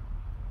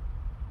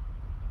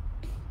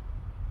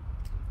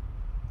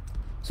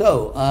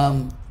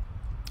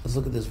 let's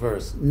look at this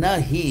verse.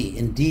 Nahi,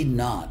 indeed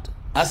not.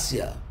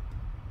 Asya,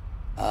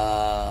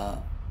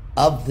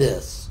 of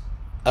this.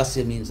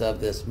 Asya means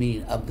of this,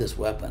 meaning of this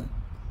weapon.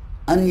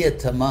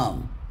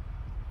 Anyatamam,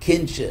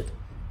 kinchit,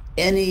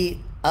 any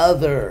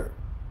other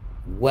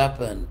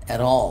weapon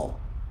at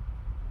all.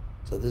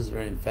 So this is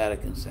very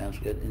emphatic in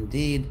Sanskrit.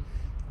 Indeed,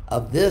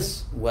 of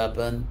this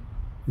weapon,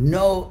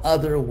 no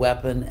other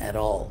weapon at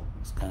all.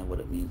 That's kind of what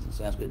it means in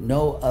Sanskrit.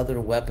 No other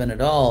weapon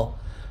at all.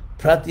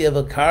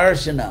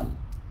 Pratyavakarshanam,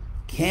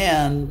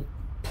 can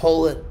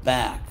pull it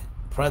back.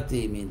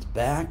 Prati means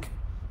back,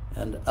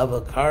 and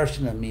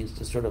avakarshana means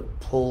to sort of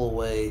pull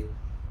away,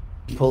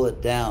 pull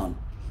it down.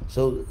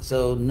 So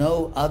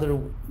no other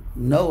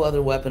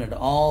weapon at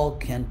all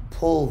can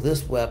pull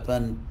this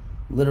weapon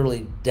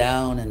literally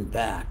down and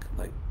back,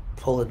 like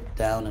pull it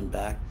down and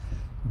back.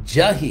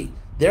 Jahi,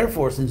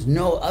 therefore, since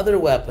no other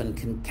weapon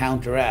can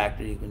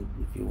counteract, or you can,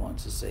 if you want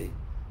to say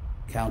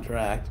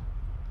counteract,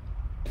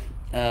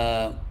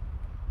 therefore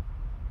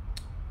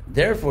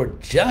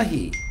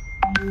Jahi,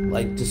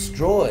 like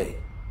destroy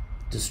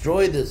this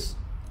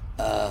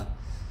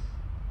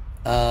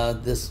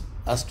this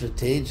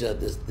astrategia,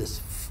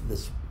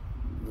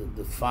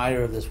 the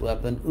fire of this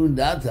weapon,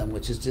 undatam,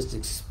 which is just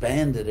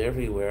expanded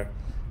everywhere.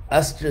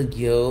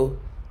 Astragyo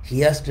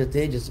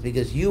hiastratejas,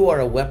 because you are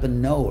a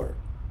weapon knower.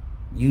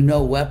 You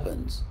know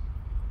weapons.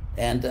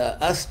 And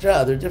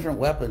astra, there are different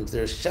weapons.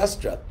 There's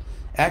shastra.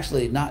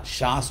 Actually, not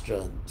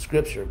shastra,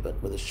 scripture,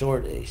 but with a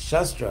short a.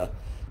 Shastra,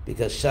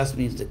 because shas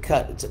means to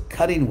cut. It's a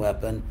cutting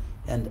weapon.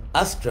 And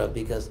astra,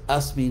 because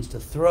as means to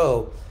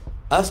throw.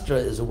 Astra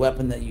is a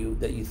weapon that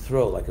you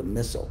throw, like a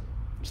missile.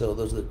 So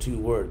those are the two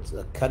words,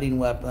 a cutting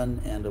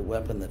weapon and a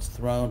weapon that's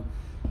thrown.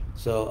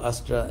 So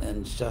astra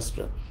and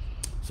shastra.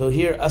 So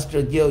here,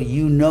 astragyo,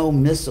 you know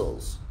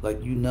missiles,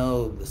 like you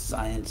know the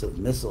science of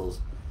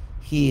missiles.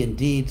 He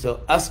indeed,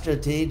 so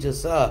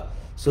astratejasa,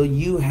 so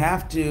you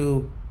have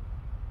to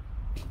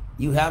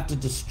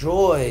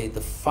destroy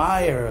the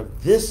fire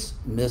of this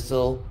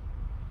missile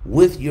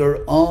with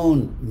your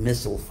own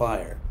missile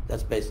fire.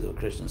 That's basically what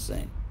Krishna's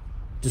saying.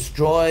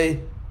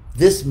 Destroy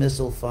this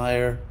missile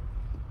fire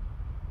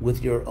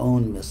with your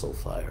own missile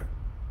fire,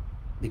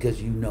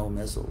 because you know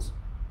missiles.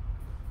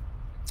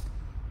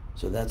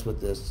 So that's what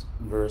this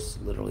verse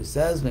literally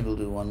says. Maybe we'll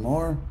do one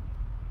more.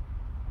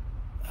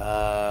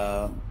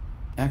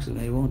 Actually,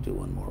 maybe we won't do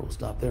one more. We'll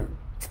stop there.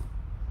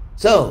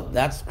 So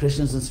that's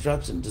Krishna's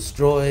instruction.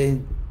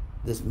 Destroy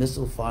this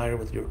missile fire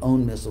with your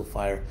own missile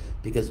fire,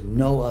 because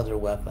no other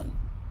weapon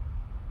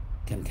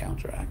can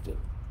counteract it.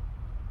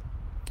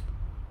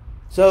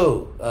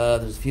 So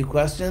there's a few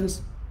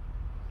questions.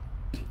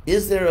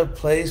 Is there a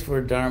place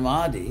for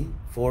dharmadi,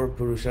 for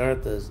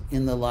purusharthas,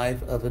 in the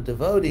life of a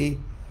devotee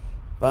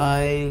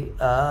by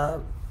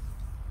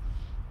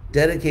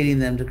dedicating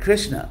them to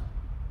Krishna?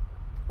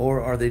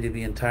 Or are they to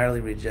be entirely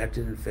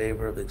rejected in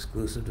favor of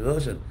exclusive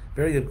devotion?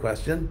 Very good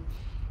question.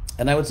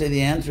 And I would say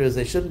the answer is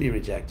they shouldn't be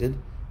rejected,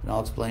 and I'll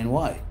explain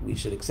why. We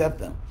should accept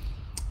them.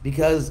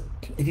 Because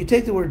if you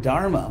take the word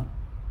dharma,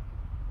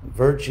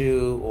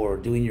 virtue or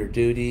doing your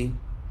duty,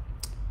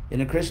 in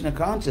a Krishna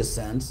conscious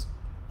sense,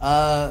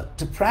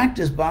 to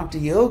practice bhakti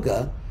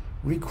yoga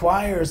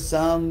requires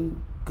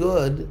some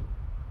good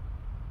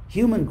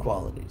human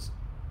qualities,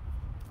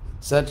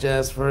 such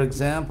as, for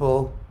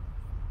example,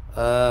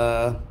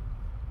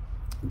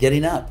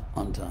 getting up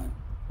on time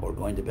or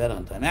going to bed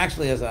on time.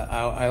 Actually, as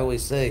I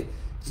always say,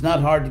 It's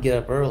not hard to get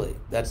up early.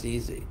 That's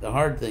easy. The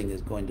hard thing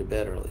is going to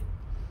bed early.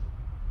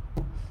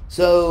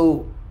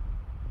 So,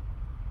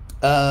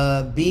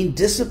 being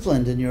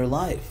disciplined in your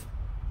life.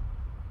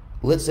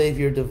 Let's say if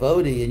you're a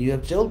devotee and you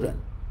have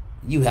children,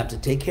 you have to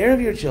take care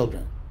of your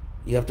children.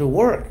 You have to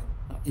work,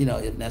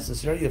 if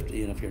necessary. You have to,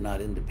 if you're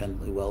not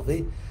independently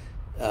wealthy,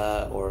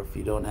 or if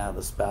you don't have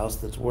a spouse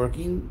that's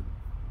working,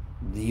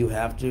 you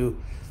have to.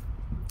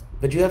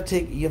 But you have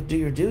to do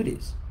your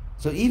duties.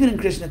 So even in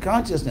Krishna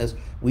consciousness,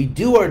 we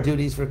do our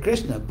duties for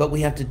Krishna, but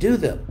we have to do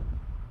them.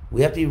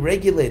 We have to be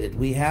regulated.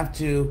 We have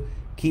to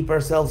keep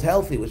ourselves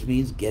healthy, which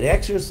means get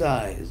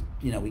exercise.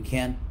 We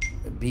can't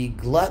be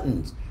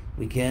gluttons.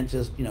 We can't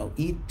just,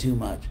 eat too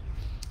much.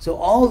 So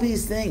all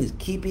these things,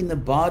 keeping the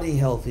body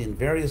healthy in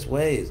various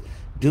ways,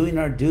 doing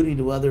our duty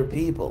to other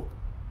people,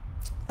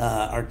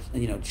 our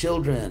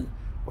children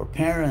or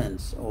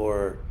parents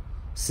or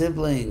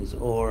siblings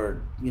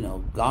or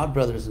god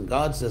brothers and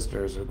god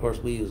sisters. Of course,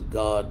 we use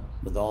God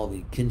with all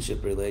the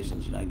kinship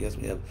relations. I guess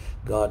we have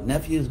god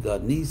nephews,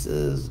 god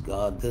nieces,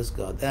 god this,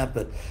 god that.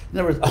 But in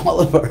other words, all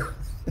of our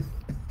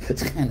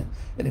it's kind of,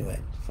 anyway,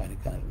 I find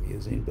it kind of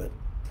amusing, but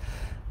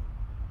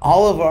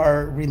all of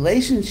our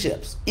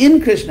relationships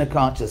in Krishna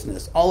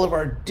consciousness, all of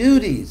our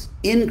duties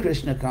in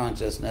Krishna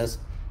consciousness,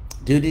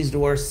 duties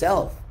to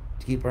ourselves,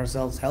 to keep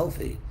ourselves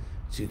healthy,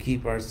 to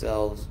keep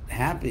ourselves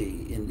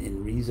happy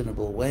in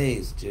reasonable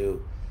ways,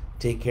 to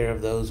take care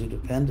of those who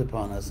depend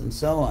upon us, and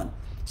so on.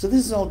 So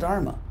this is all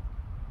Dharma.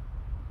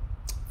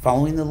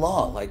 Following the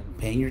law, like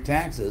paying your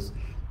taxes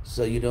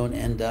so you don't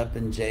end up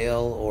in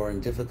jail or in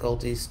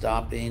difficulty,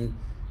 stopping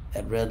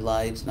at red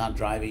lights, not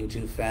driving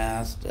too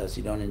fast, so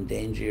you don't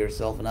endanger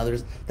yourself and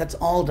others. That's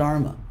all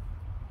Dharma.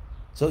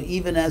 So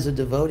even as a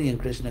devotee in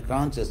Krishna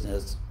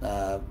consciousness,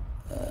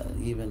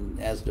 even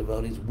as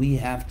devotees, we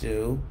have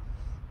to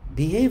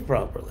behave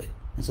properly.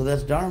 And so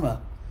that's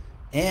Dharma.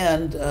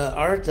 And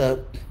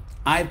Artha,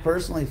 I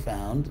personally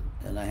found,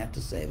 and I have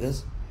to say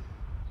this,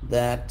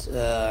 that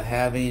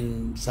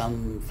having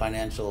some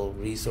financial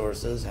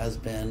resources has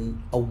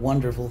been a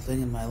wonderful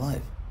thing in my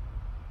life.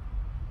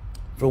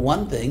 For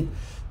one thing,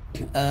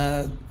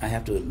 I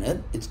have to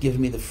admit, it's given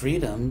me the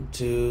freedom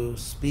to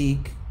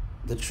speak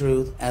the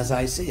truth as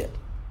I see it.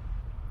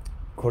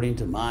 According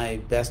to my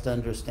best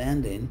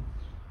understanding,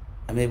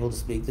 I'm able to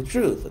speak the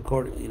truth,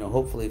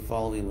 hopefully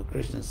following what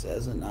Krishna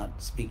says and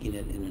not speaking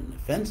it in an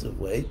offensive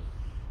way.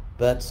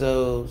 But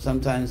so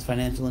sometimes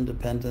financial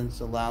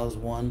independence allows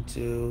one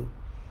to,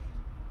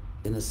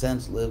 in a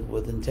sense, live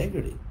with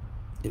integrity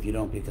if you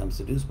don't become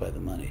seduced by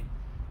the money.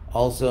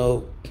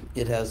 Also,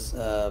 it has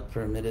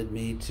permitted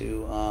me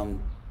to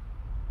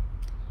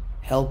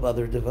help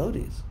other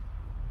devotees.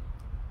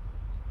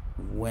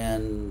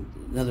 In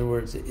other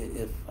words,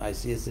 if I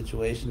see a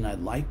situation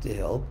I'd like to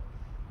help,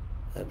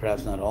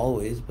 perhaps not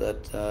always,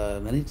 but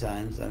many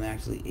times I'm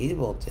actually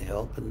able to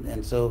help,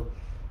 and so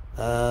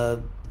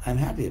I'm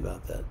happy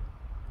about that.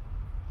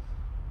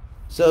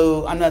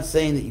 So I'm not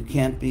saying that you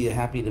can't be a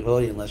happy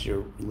devotee unless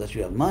you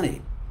have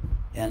money,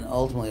 and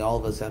ultimately all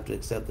of us have to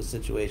accept the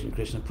situation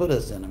Krishna put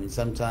us in. I mean,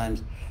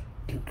 sometimes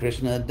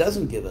Krishna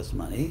doesn't give us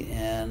money,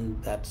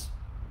 and that's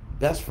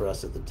best for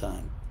us at the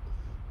time.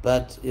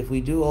 But if we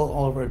do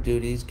all of our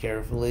duties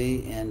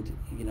carefully, and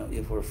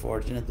if we're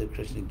fortunate that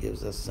Krishna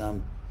gives us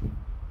some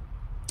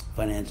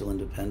financial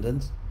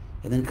independence,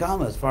 and then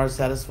kama, as far as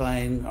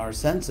satisfying our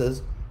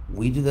senses,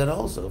 we do that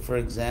also. For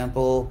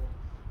example,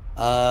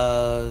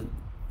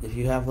 if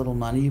you have little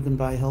money, you can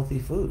buy healthy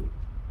food.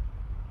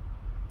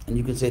 And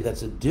you can say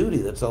that's a duty,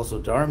 that's also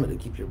dharma, to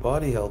keep your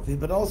body healthy.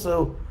 But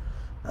also,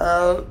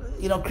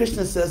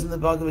 Krishna says in the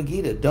Bhagavad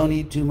Gita, don't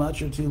eat too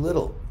much or too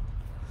little.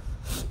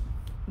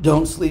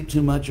 Don't sleep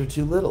too much or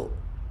too little.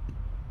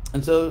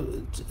 And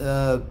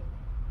so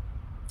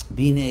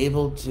being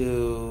able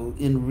to,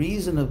 in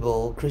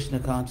reasonable Krishna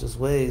conscious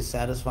ways,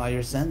 satisfy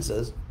your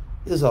senses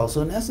is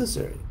also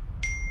necessary.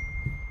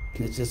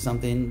 It's just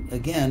something,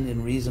 again,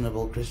 in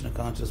reasonable Krishna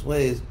conscious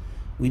ways,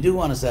 we do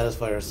want to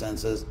satisfy our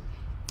senses,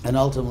 and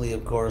ultimately,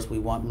 of course, we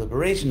want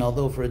liberation.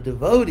 Although for a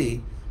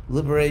devotee,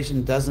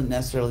 liberation doesn't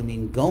necessarily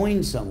mean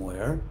going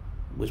somewhere,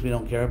 which we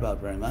don't care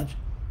about very much.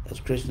 As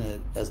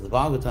the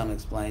Bhagavatam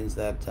explains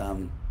that,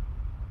 oh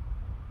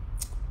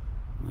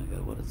my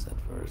God, what is that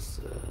verse?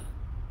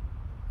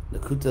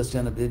 Nakutas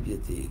jana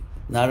bibyati,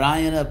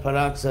 Narayana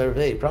parak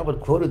sarve. Prabhupada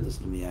quoted this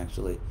to me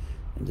actually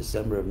in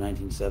December of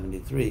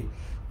 1973.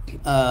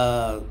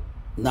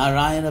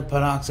 Narayana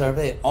parak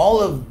sarve. All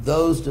of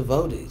those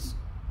devotees,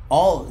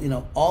 all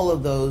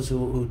of those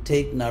who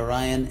take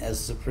Narayan as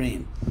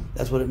supreme.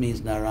 That's what it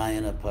means,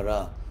 Narayana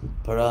para.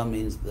 Para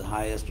means the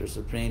highest or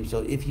supreme.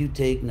 So if you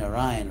take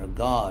Narayan or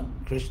God,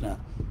 Krishna,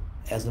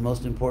 as the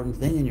most important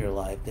thing in your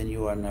life, then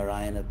you are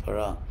Narayana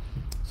para.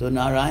 So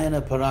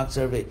Narayana parak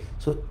sarve.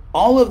 So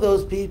all of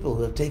those people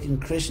who have taken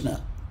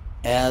Krishna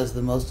as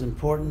the most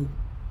important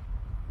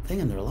thing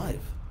in their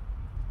life,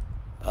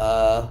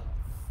 all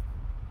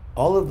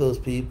of those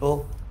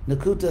people,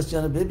 nakutas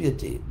jana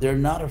bibyati, they're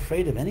not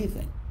afraid of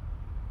anything.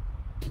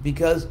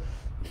 Because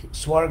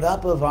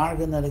Swarga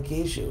apavarga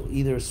narakeshu,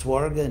 either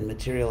swarga in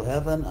material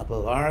heaven,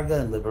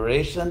 apavarga in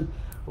liberation,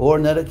 or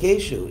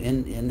narakeshu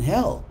in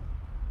hell.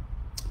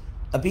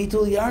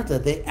 Apitul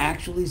yarta, they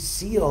actually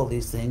see all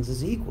these things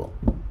as equal,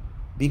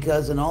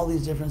 because in all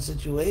these different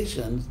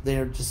situations,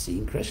 they're just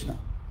seeing Krishna.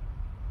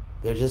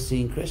 They're just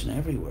seeing Krishna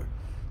everywhere.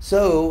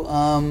 So,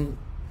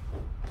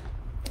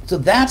 so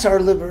that's our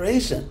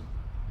liberation.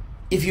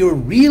 If you're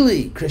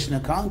really Krishna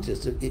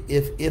conscious,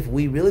 if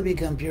we really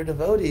become pure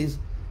devotees,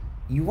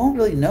 you won't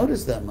really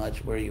notice that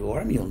much where you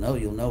are. I mean, you'll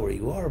know where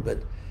you are,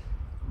 but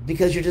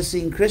because you're just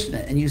seeing Krishna,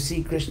 and you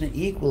see Krishna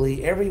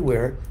equally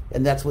everywhere,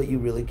 and that's what you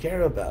really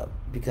care about.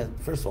 Because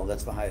first of all,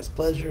 that's the highest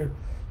pleasure.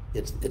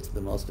 It's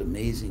the most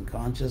amazing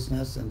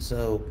consciousness, and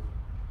so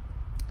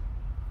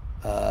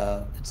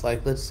it's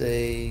like, let's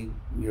say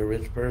you're a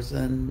rich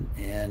person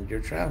and you're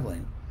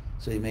traveling.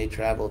 So you may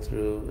travel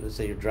through, let's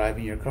say you're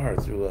driving your car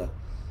through a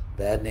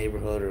bad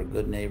neighborhood or a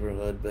good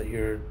neighborhood, but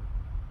you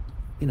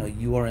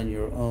are in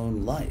your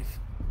own life.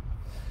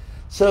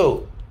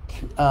 So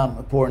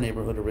a poor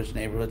neighborhood, a rich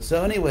neighborhood.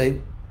 So anyway,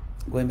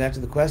 going back to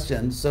the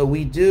question, so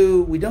we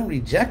don't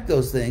reject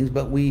those things,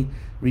 but we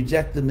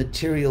reject the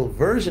material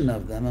version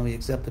of them, and we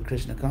accept the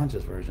Krishna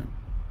conscious version.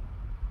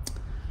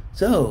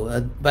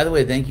 So, by the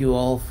way, thank you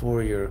all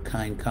for your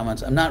kind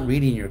comments. I'm not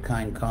reading your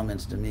kind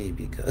comments to me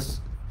because,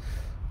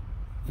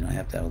 I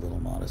have to have a little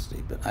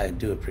modesty, but I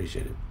do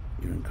appreciate it,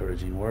 your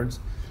encouraging words.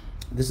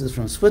 This is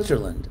from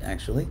Switzerland,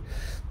 actually.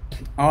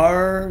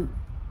 Are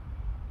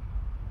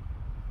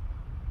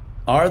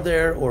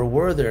there or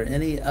were there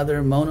any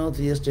other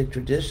monotheistic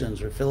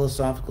traditions or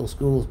philosophical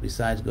schools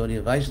besides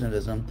Gaudiya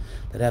Vaishnavism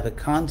that have a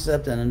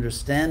concept and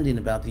understanding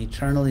about the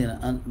eternality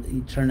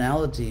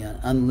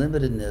and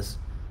unlimitedness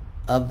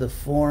of the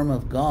form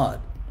of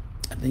God?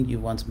 I think you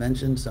once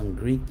mentioned some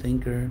Greek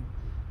thinker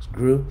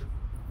group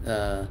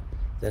that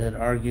had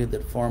argued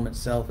that form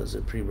itself is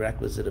a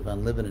prerequisite of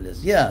unlimitedness.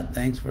 Yeah,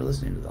 thanks for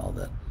listening to all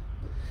that.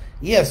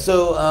 Yeah,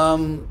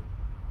 so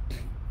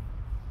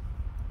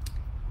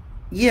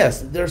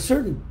yes, there are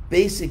certain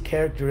basic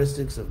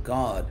characteristics of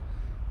God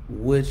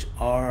which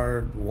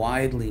are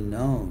widely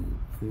known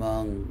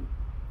among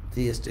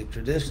theistic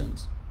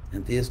traditions.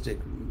 And theistic,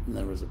 in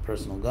other words, a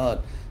personal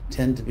God,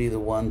 tend to be the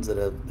ones that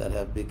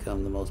have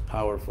become the most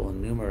powerful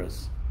and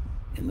numerous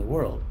in the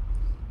world.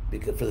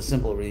 Because for the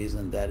simple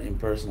reason that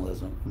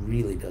impersonalism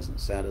really doesn't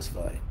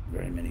satisfy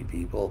very many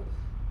people,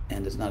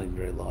 and it's not even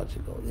very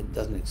logical. It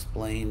doesn't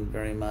explain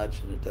very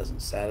much, and it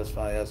doesn't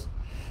satisfy us.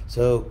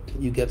 So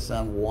you get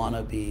some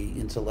wannabe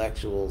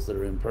intellectuals that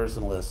are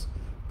impersonalists,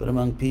 but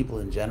among people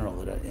in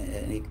general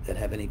that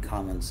have any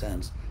common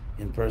sense,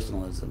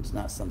 impersonalism is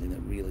not something that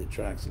really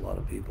attracts a lot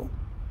of people.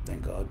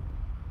 Thank God.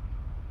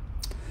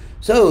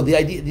 So the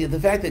idea, the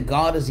fact that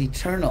God is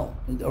eternal,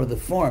 or the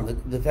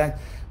form, the fact,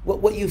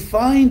 what you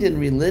find in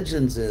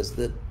religions is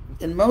that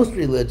in most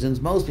religions,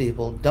 most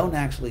people don't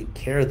actually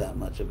care that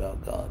much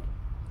about God.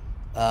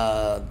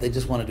 They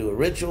just want to do a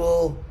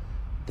ritual.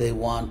 They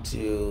want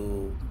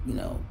to,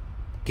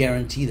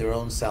 guarantee their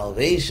own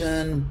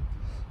salvation.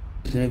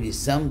 Maybe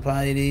some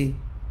piety,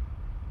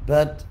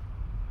 but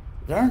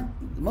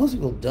most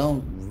people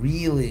don't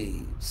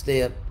really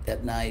stay up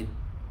at night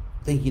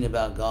thinking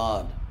about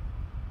God.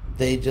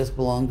 They just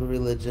belong to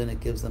religion.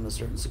 It gives them a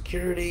certain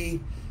security.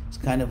 It's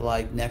kind of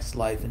like next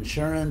life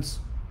insurance,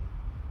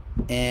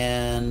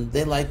 and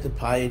they like the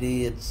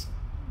piety. It's,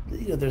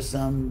 there's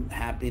some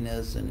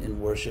happiness in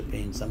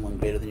worshiping someone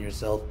greater than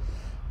yourself,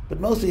 but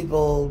most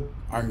people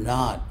are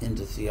not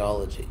into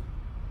theology.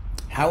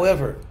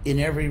 However, in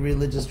every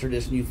religious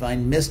tradition you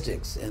find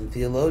mystics and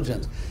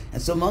theologians,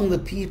 and so among the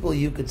people,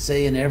 you could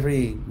say, in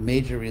every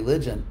major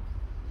religion,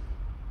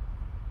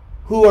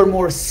 who are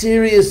more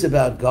serious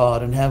about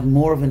God and have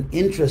more of an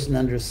interest in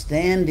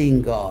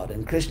understanding God.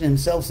 And Krishna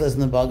himself says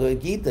in the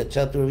Bhagavad Gita,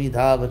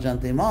 Chaturvidha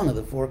bhajanti manga,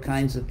 the four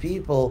kinds of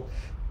people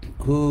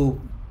who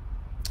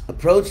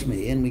approach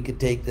me, and we could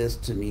take this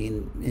to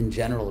mean in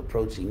general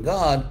approaching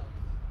God,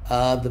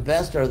 the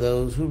best are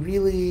those who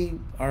really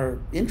are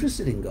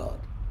interested in God.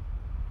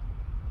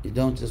 You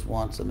don't just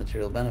want some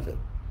material benefit,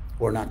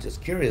 or not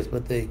just curious,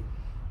 but they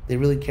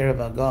really care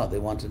about God. They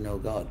want to know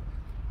God.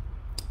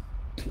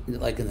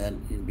 Like in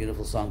that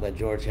beautiful song by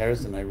George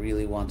Harrison, I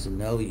really want to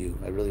know you,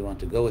 I really want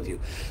to go with you.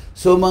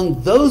 So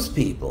among those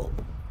people,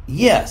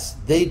 yes,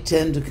 they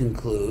tend to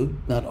conclude,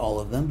 not all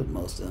of them, but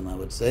most of them, I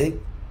would say,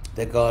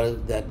 that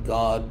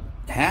God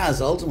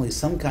has ultimately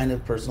some kind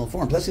of personal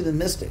form, especially the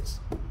mystics.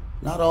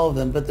 Not all of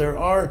them, but there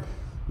are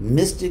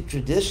mystic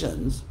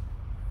traditions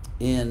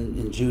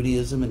in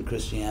Judaism and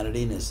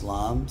Christianity and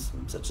Islam,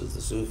 such as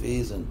the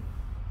Sufis, and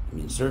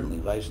certainly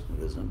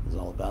Vaishnavism is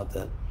all about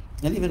that,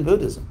 and even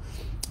Buddhism.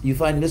 You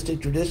find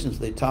mystic traditions,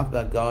 they talk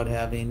about God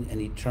having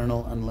an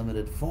eternal,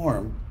 unlimited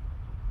form.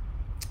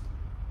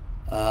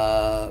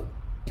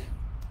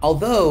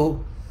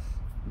 Although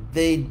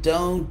they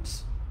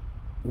don't,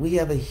 we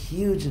have a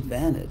huge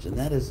advantage, and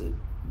that is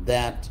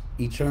that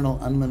eternal,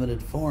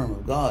 unlimited form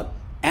of God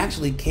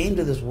actually came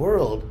to this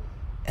world,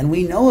 and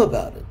we know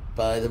about it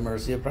by the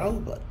mercy of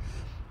Prabhupada.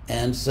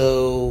 And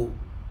so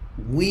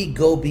we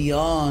go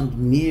beyond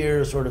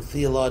mere sort of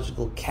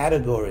theological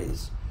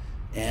categories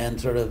and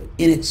sort of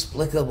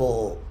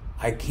inexplicable,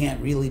 I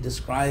can't really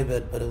describe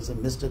it, but it was a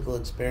mystical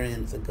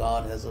experience that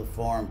God has a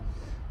form.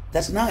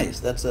 That's nice.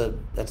 That's a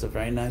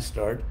very nice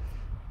start.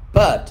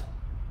 But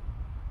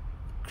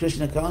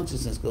Krishna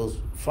consciousness goes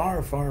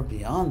far, far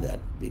beyond that,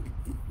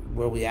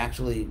 where we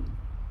actually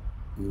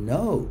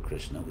know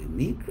Krishna, we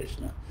meet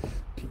Krishna.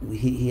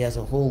 He has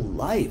a whole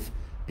life.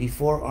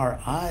 Before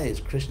our eyes,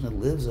 Krishna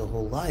lives a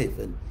whole life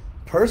and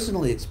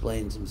personally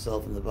explains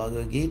himself in the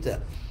Bhagavad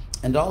Gita,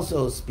 and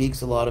also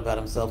speaks a lot about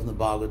himself in the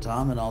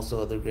Bhagavatam, and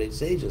also other great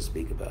sages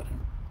speak about him.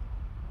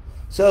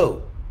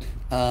 So,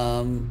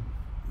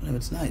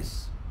 it's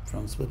nice,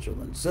 from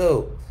Switzerland.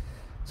 So,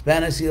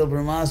 Spanish il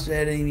Brahmastra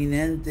era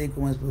imminente,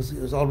 como es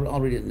posible, I'll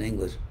read it in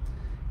English.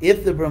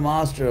 If the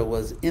Brahmastra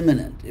was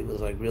imminent, it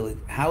was like really,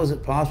 how is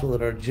it possible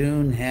that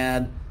Arjuna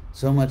had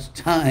so much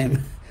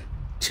time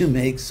to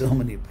make so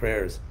many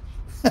prayers?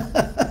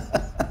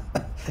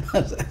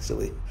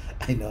 Actually,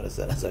 I noticed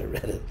that as I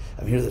read it.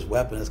 I mean, here this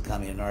weapon is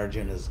coming, and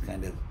Arjuna is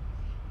kind of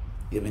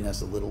giving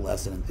us a little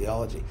lesson in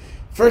theology.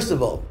 First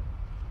of all,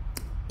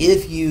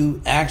 if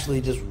you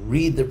actually just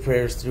read the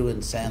prayers through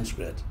in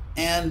Sanskrit,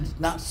 and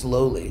not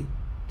slowly,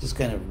 just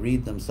kind of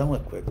read them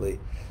somewhat quickly,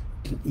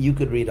 you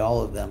could read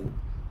all of them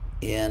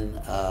in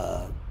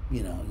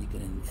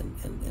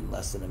in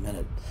less than a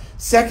minute.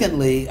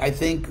 Secondly, I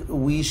think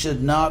we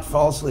should not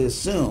falsely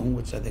assume,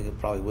 which I think it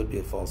probably would be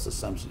a false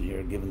assumption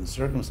here given the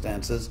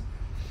circumstances,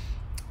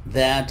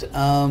 that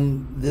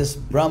this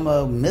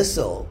Brahma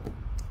missile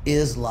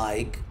is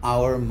like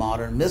our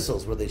modern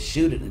missiles, where they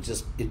shoot it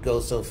and it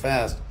goes so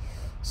fast,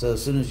 so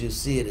as soon as you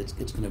see it,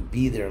 it's going to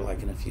be there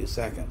like in a few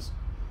seconds.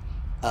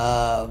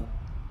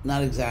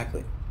 Not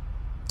exactly.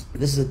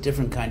 This is a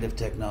different kind of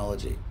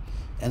technology.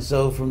 And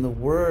so from the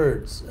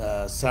words,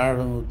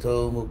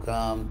 sarvamuto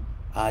mukam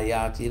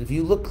ayati, and if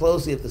you look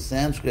closely at the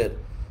Sanskrit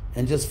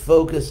and just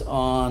focus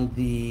on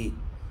the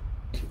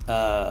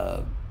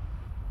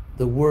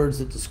words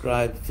that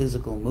describe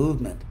physical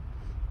movement,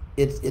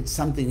 it's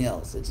something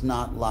else. It's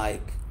not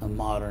like a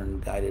modern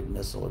guided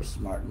missile or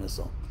smart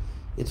missile.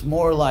 It's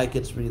more like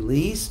it's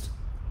released,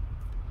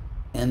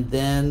 and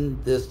then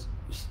this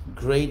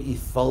great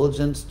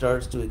effulgence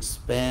starts to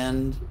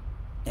expand,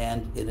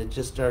 and it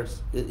just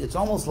starts. It's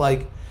almost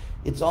like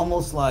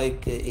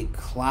a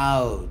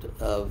cloud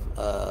of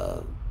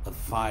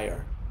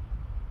fire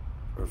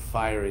or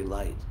fiery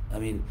light. I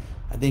mean,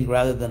 I think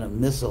rather than a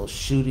missile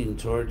shooting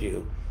toward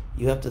you,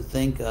 you have to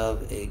think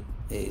of a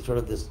sort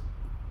of this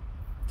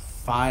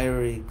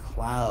fiery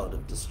cloud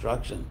of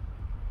destruction.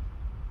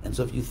 And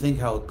so if you think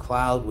how a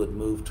cloud would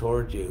move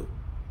toward you,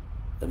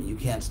 I mean, you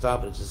can't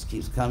stop it. It just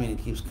keeps coming and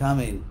keeps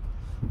coming.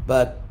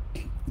 But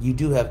you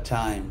do have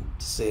time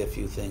to say a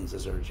few things,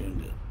 as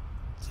Arjuna did.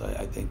 So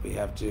I think we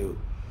have to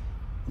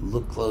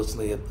look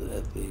closely at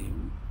the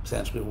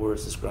Sanskrit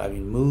words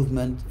describing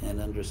movement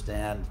and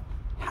understand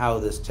how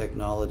this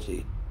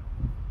technology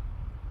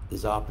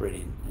is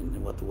operating and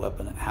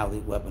how the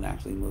weapon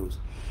actually moves.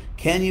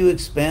 Can you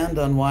expand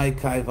on why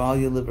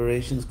Kaivalya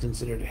liberation is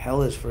considered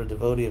hellish for a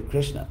devotee of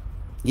Krishna?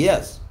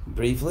 Yes,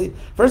 briefly.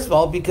 First of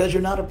all, because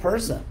you're not a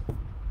person.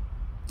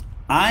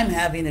 I'm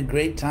having a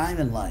great time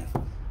in life.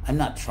 I'm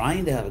not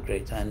trying to have a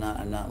great time.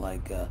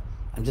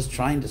 I'm just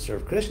trying to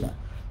serve Krishna.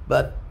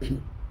 But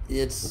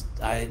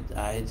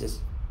I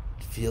just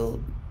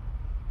feel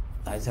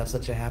I have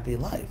such a happy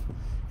life.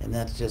 And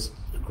that's just,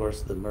 of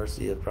course, the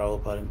mercy of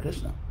Prabhupada and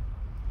Krishna.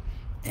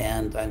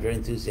 And I'm very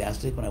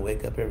enthusiastic when I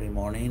wake up every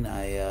morning.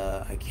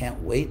 I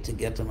can't wait to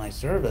get to my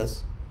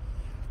service.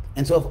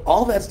 And so if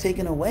all that's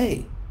taken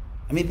away,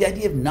 I mean, the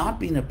idea of not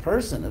being a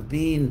person, of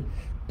being,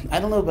 I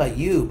don't know about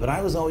you, but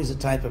I was always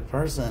the type of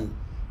person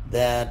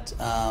that,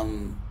 I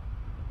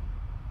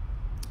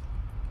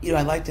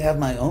like to have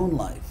my own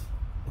life.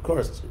 Of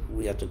course,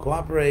 we have to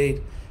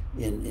cooperate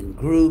in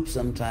groups.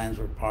 Sometimes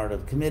we're part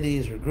of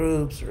committees or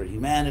groups or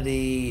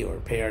humanity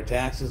or pay our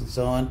taxes and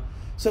so on.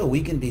 So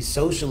we can be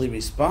socially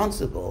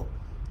responsible,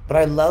 but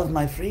I love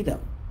my freedom.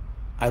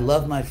 I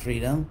love my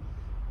freedom.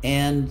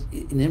 And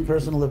in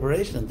impersonal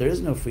liberation, there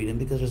is no freedom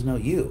because there's no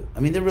you. I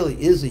mean, there really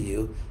is a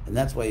you, and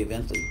that's why you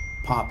eventually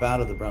pop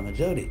out of the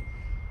Brahmajyoti.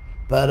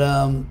 But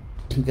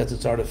because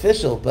it's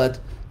artificial, but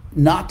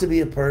not to be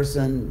a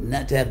person,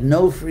 not to have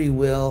no free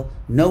will,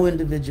 no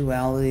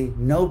individuality,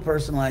 no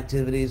personal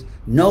activities,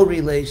 no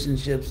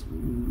relationships,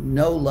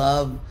 no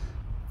love.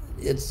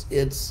 It's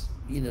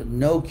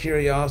no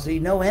curiosity,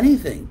 no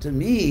anything. To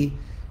me,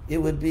 it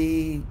would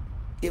be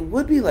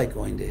like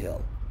going to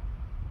hell.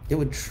 It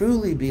would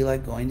truly be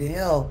like going to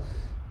hell,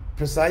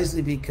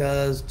 precisely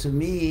because to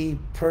me,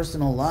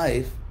 personal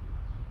life,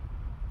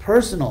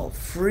 personal,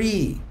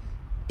 free,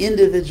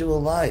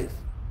 individual life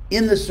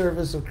in the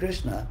service of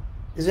Krishna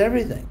is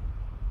everything.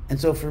 And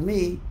so for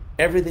me,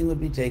 everything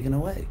would be taken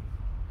away.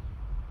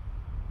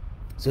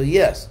 So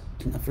yes,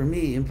 for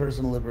me,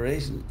 impersonal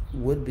liberation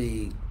would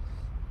be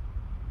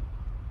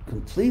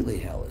completely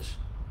hellish,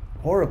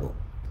 horrible.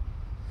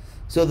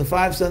 So the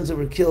 5 sons that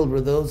were killed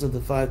were those of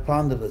the 5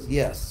 Pandavas?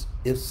 Yes.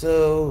 If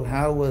so,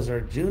 how was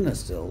Arjuna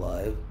still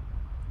alive?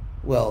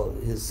 Well,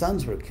 his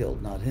sons were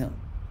killed, not him.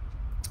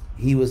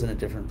 He was in a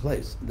different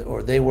place.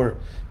 Or they were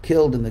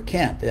killed in the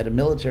camp. They had a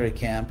military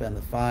camp, and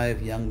the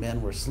 5 young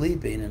men were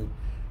sleeping, and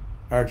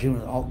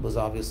Arjuna was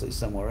obviously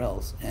somewhere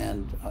else.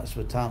 And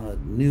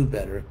Ashwatthama knew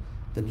better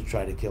than to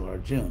try to kill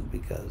Arjuna,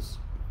 because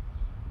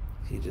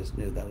he just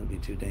knew that would be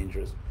too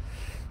dangerous.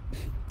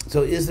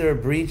 So is there a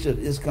breach of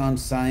ISKCON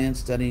science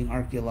studying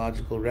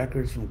archaeological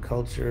records from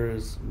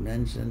cultures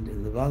mentioned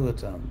in the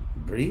Bhagavatam?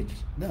 Breach?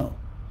 No.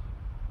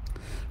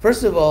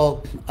 First of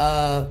all,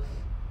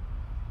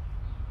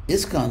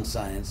 ISKCON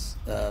science,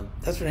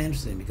 that's very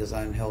interesting, because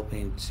I'm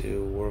helping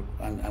to work,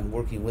 I'm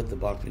working with the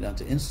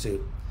Bhaktivedanta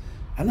Institute.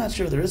 I'm not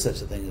sure there is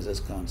such a thing as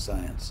ISKCON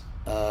science.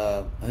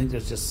 I think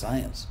there's just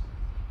science.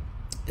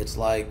 It's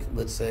like,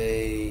 let's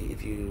say,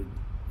 if you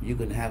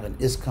can have an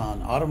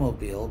ISKCON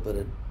automobile, but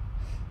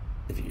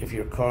if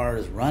your car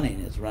is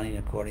running, it's running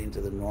according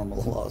to the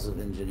normal laws of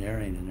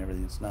engineering and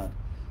everything. It's not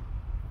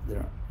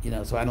there,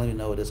 so I don't even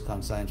know what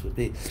ISKCON science would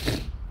be.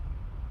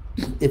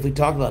 If we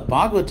talk about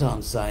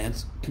Bhagavatam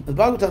science, the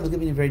Bhagavatam is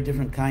giving a very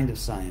different kind of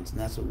science, and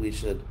that's what we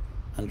should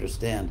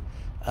understand.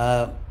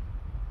 The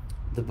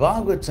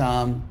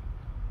Bhagavatam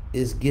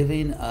is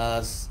giving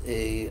us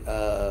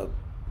a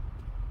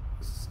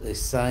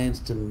science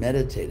to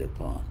meditate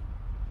upon.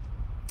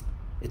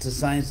 It's a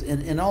science,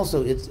 and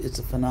also it's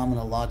a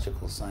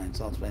phenomenological science.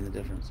 I'll explain the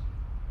difference.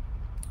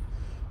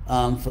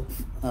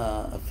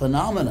 A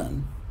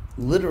phenomenon,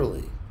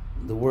 literally,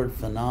 the word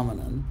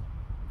phenomenon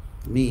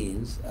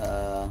means,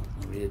 I'll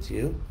read it to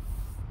you,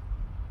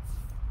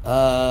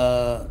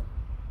 a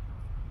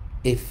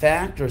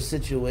fact or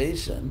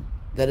situation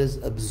that is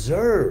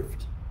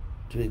observed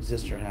to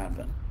exist or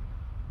happen.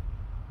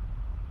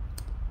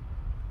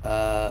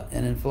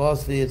 And in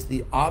philosophy, it's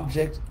the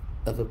object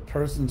of a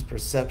person's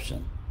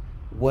perception.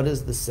 What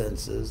is the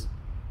senses?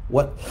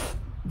 What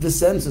the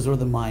senses or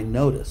the mind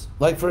notice?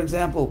 Like, for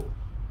example,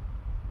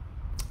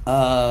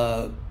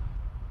 so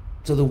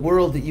the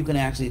world that you can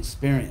actually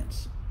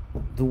experience,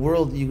 the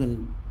world that you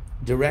can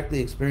directly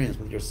experience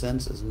with your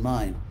senses and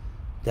mind,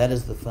 that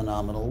is the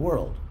phenomenal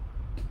world.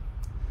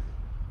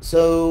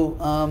 So,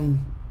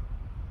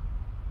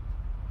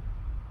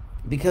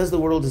 because the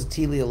world is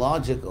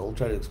teleological, I'll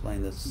try to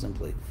explain this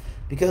simply.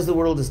 Because the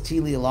world is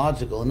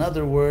teleological, in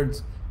other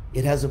words,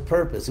 it has a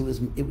purpose. It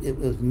was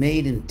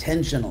made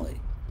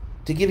intentionally.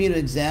 To give you an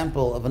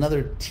example of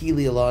another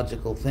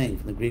teleological thing,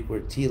 from the Greek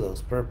word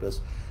telos, purpose,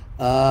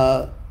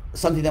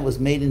 something that was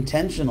made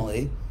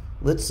intentionally,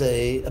 let's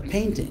say a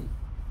painting.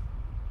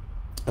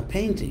 A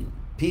painting.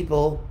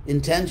 People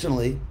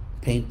intentionally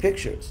paint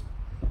pictures.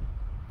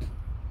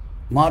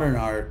 Modern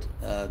art,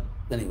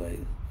 anyway,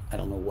 I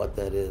don't know what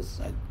that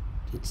is.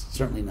 It's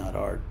certainly not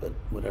art, but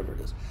whatever it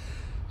is.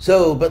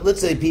 So, but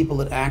let's say people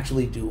that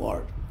actually do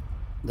art.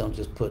 Don't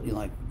just put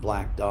like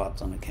black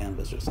dots on a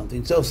canvas or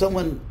something. So if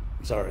someone,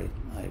 sorry,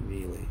 I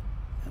really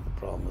have a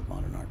problem with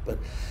modern art. But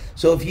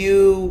so if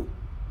you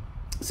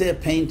say a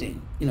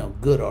painting,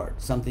 good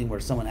art, something where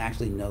someone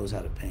actually knows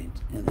how to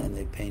paint, and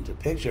they paint a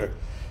picture,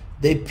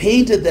 they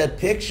painted that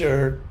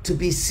picture to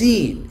be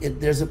seen.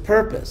 There's a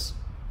purpose.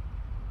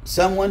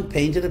 Someone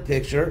painted a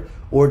picture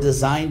or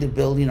designed a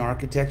building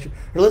architecture,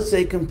 or let's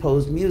say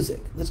composed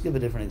music. Let's give a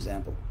different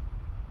example.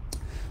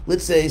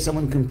 Let's say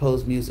someone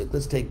composed music.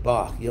 Let's take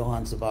Bach,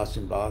 Johann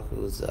Sebastian Bach, who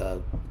was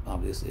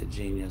obviously a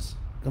genius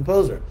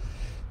composer.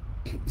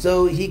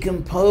 So he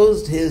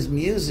composed his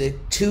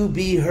music to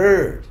be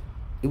heard.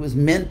 It was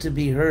meant to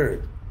be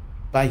heard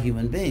by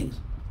human beings.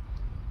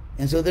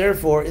 And so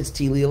therefore it's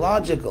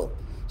teleological.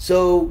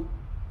 So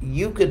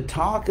you could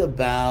talk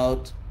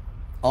about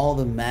all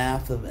the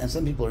math of, and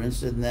some people are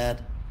interested in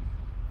that,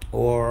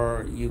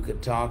 or you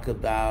could talk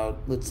about,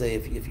 let's say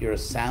if you're a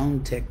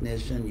sound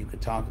technician, you could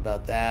talk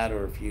about that,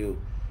 or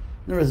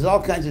there's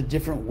all kinds of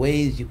different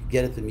ways you could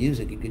get at the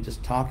music. You could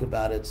just talk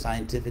about it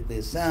scientifically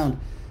as sound,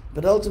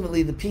 but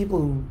ultimately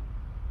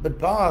but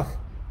Bach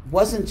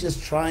wasn't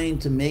just trying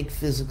to make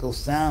physical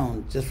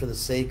sound just for the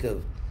sake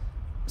of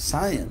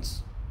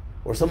science,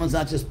 or someone's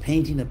not just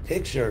painting a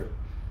picture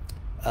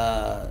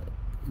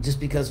just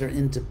because they're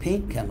into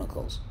paint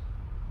chemicals.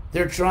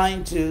 They're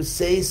trying to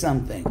say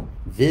something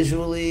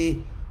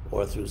visually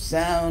or through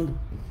sound.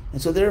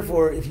 And so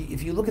therefore,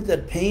 if you look at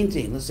that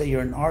painting, let's say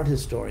you're an art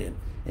historian,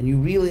 and you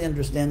really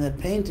understand that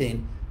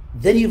painting,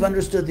 then you've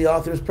understood the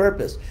author's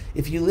purpose.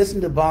 If you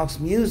listen to Bach's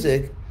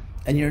music,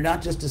 and you're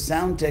not just a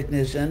sound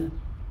technician,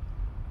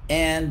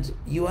 and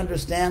you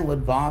understand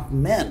what Bach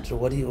meant, or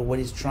what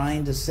he's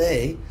trying to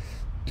say,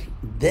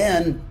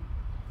 then,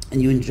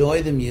 and you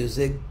enjoy the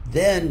music,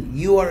 then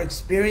you are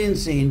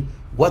experiencing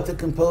what the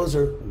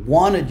composer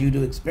wanted you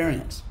to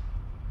experience.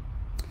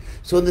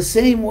 So in the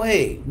same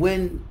way,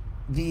 when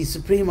the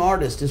supreme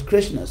artist is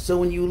Krishna, so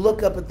when you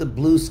look up at the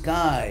blue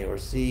sky or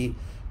see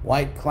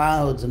white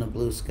clouds in a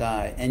blue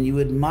sky and you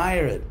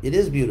admire it, it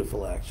is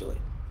beautiful actually.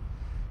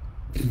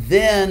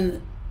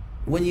 Then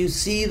when you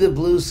see the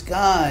blue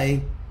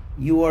sky,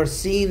 you are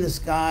seeing the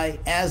sky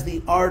as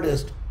the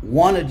artist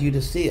wanted you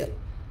to see it.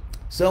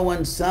 So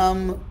when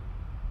some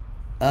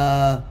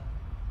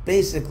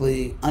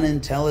basically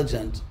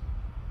unintelligent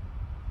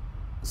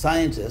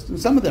scientists, and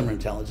some of them are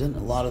intelligent, a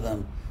lot of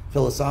them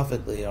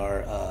philosophically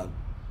are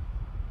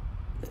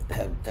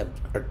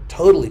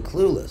totally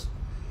clueless.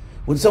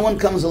 When someone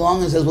comes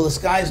along and says, well, the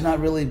sky's not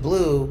really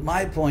blue,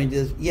 my point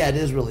is, yeah, it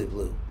is really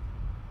blue.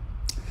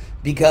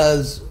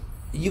 Because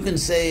you can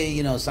say,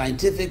 you know,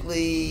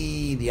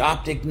 scientifically, the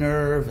optic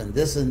nerve and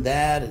this and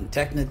that, and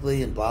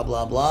technically and blah,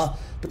 blah, blah.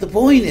 But the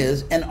point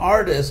is, an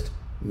artist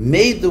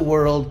made the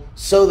world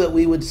so that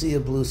we would see a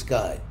blue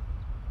sky.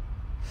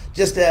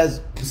 Just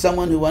as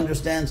someone who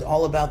understands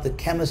all about the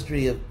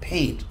chemistry of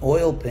paint,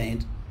 oil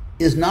paint,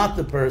 is not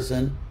the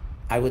person,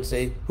 I would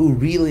say, who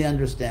really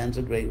understands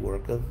a great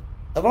work of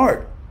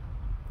art.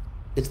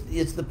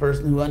 It's the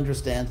person who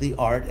understands the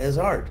art as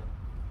art.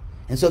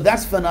 And so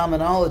that's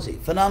phenomenology.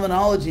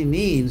 Phenomenology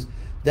means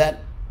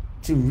that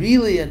to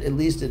really, at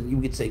least you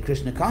could say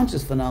Krishna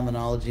conscious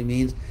phenomenology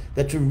means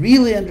that to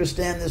really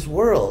understand this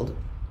world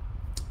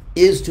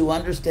is to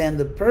understand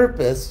the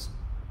purpose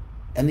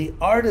and the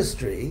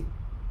artistry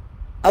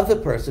of the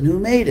person who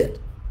made it.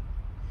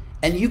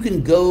 And you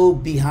can go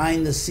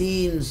behind the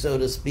scenes, so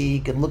to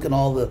speak, and look at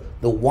all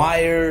the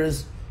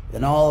wires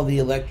and all of the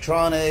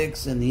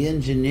electronics and the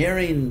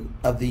engineering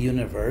of the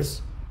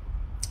universe,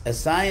 as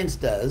science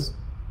does,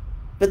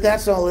 but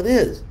that's all it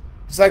is.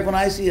 It's like when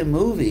I see a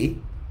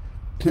movie,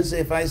 let's say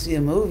if I see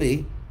a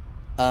movie,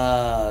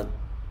 I'm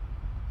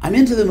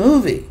into the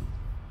movie.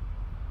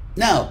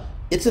 Now,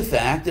 it's a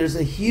fact, there's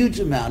a huge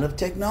amount of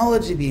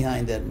technology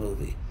behind that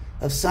movie,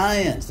 of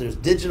science. There's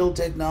digital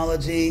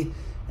technology,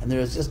 and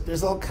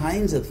there's all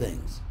kinds of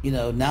things. You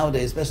know,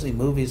 nowadays, especially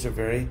movies are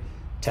very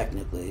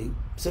technically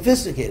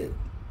sophisticated.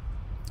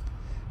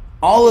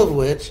 All of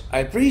which I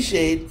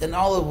appreciate, and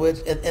all of which,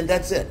 and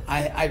that's it.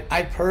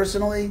 I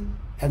personally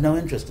have no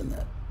interest in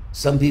that.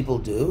 Some people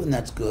do, and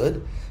that's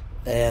good,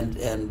 and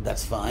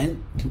that's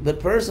fine. But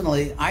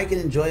personally, I can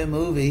enjoy a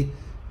movie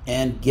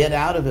and get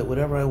out of it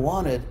whatever I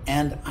wanted,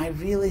 and I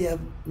really have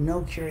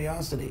no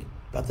curiosity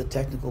about the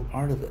technical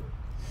part of it.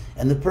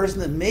 And the person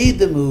that made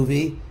the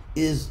movie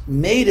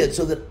made it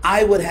so that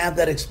I would have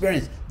that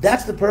experience.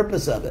 That's the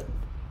purpose of it.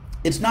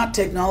 It's not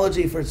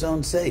technology for its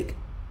own sake.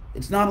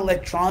 It's not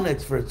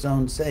electronics for its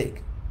own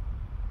sake.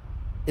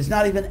 It's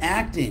not even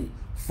acting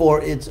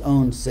for its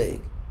own sake.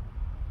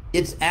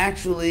 It's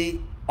actually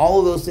all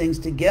of those things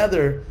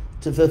together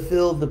to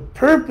fulfill the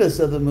purpose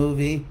of the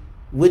movie,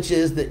 which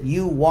is that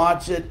you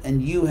watch it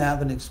and you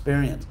have an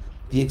experience.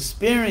 The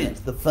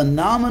experience, the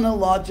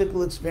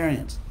phenomenological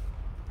experience,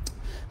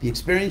 the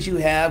experience you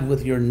have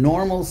with your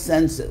normal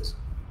senses,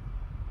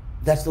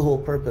 that's the whole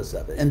purpose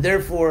of it. And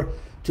therefore,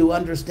 to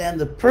understand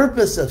the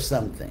purpose of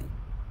something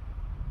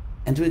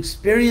and to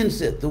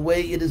experience it the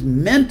way it is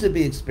meant to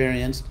be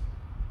experienced,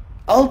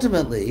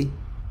 ultimately,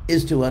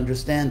 is to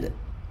understand it.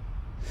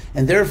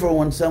 And therefore,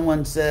 when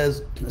someone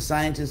says, a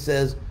scientist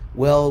says,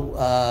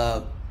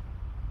 well,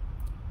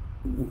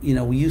 you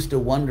know, we used to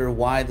wonder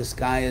why the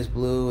sky is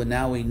blue, and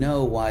now we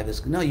know why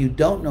this. No, you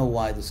don't know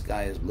why the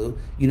sky is blue.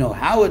 You know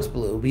how it's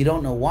blue, but you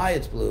don't know why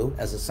it's blue.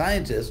 As a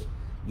scientist,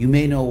 you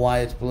may know why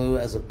it's blue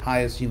as a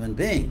pious human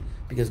being,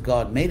 because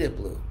God made it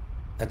blue.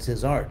 That's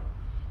His art.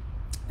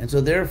 And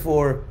so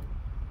therefore,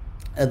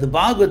 the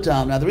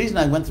Bhagavatam, now the reason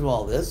I went through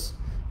all this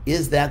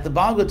is that the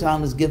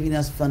Bhagavatam is giving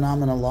us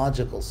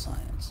phenomenological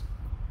science.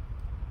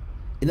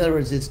 In other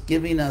words, it's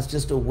giving us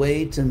just a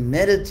way to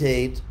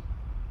meditate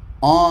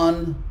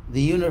on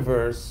the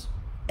universe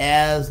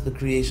as the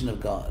creation of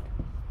God.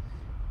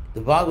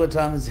 The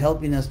Bhagavatam is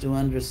helping us to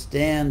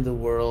understand the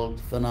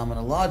world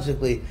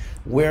phenomenologically,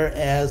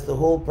 whereas the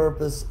whole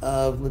purpose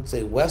of, let's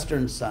say,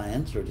 Western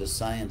science, or just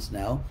science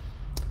now,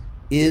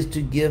 is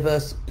to give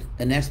us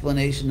an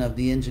explanation of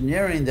the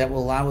engineering that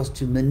will allow us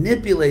to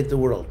manipulate the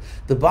world.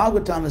 The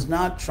Bhagavatam is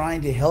not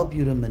trying to help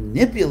you to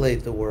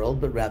manipulate the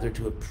world, but rather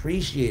to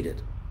appreciate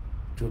it.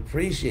 To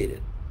appreciate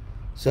it.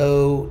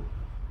 So,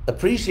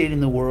 appreciating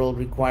the world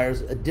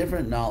requires a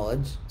different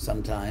knowledge,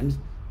 sometimes,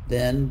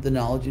 than the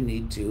knowledge you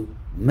need to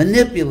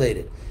manipulate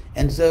it.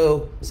 And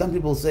so, some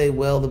people say,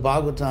 well, the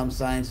Bhagavatam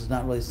science is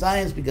not really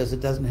science because it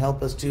doesn't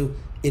help us to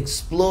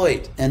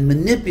exploit and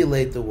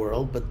manipulate the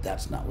world, but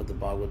that's not what the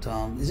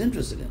Bhagavatam is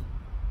interested in.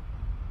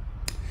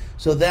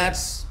 So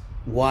that's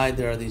why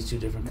there are these two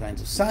different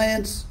kinds of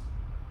science.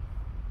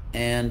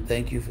 And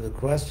thank you for the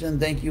question.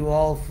 Thank you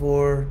all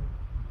for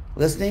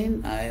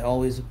listening. I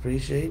always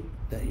appreciate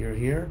that you're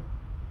here.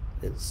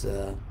 It's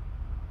a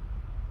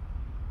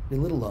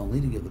little lonely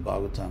to give the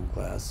Bhagavatam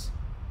class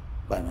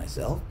by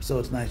myself, so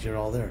it's nice you're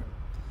all there.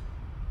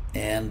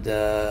 And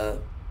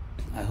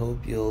I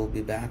hope you'll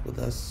be back with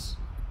us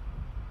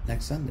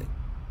next Sunday,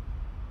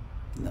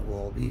 and that we'll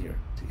all be here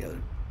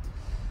together.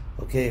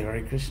 Okay,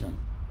 Hare Krishna.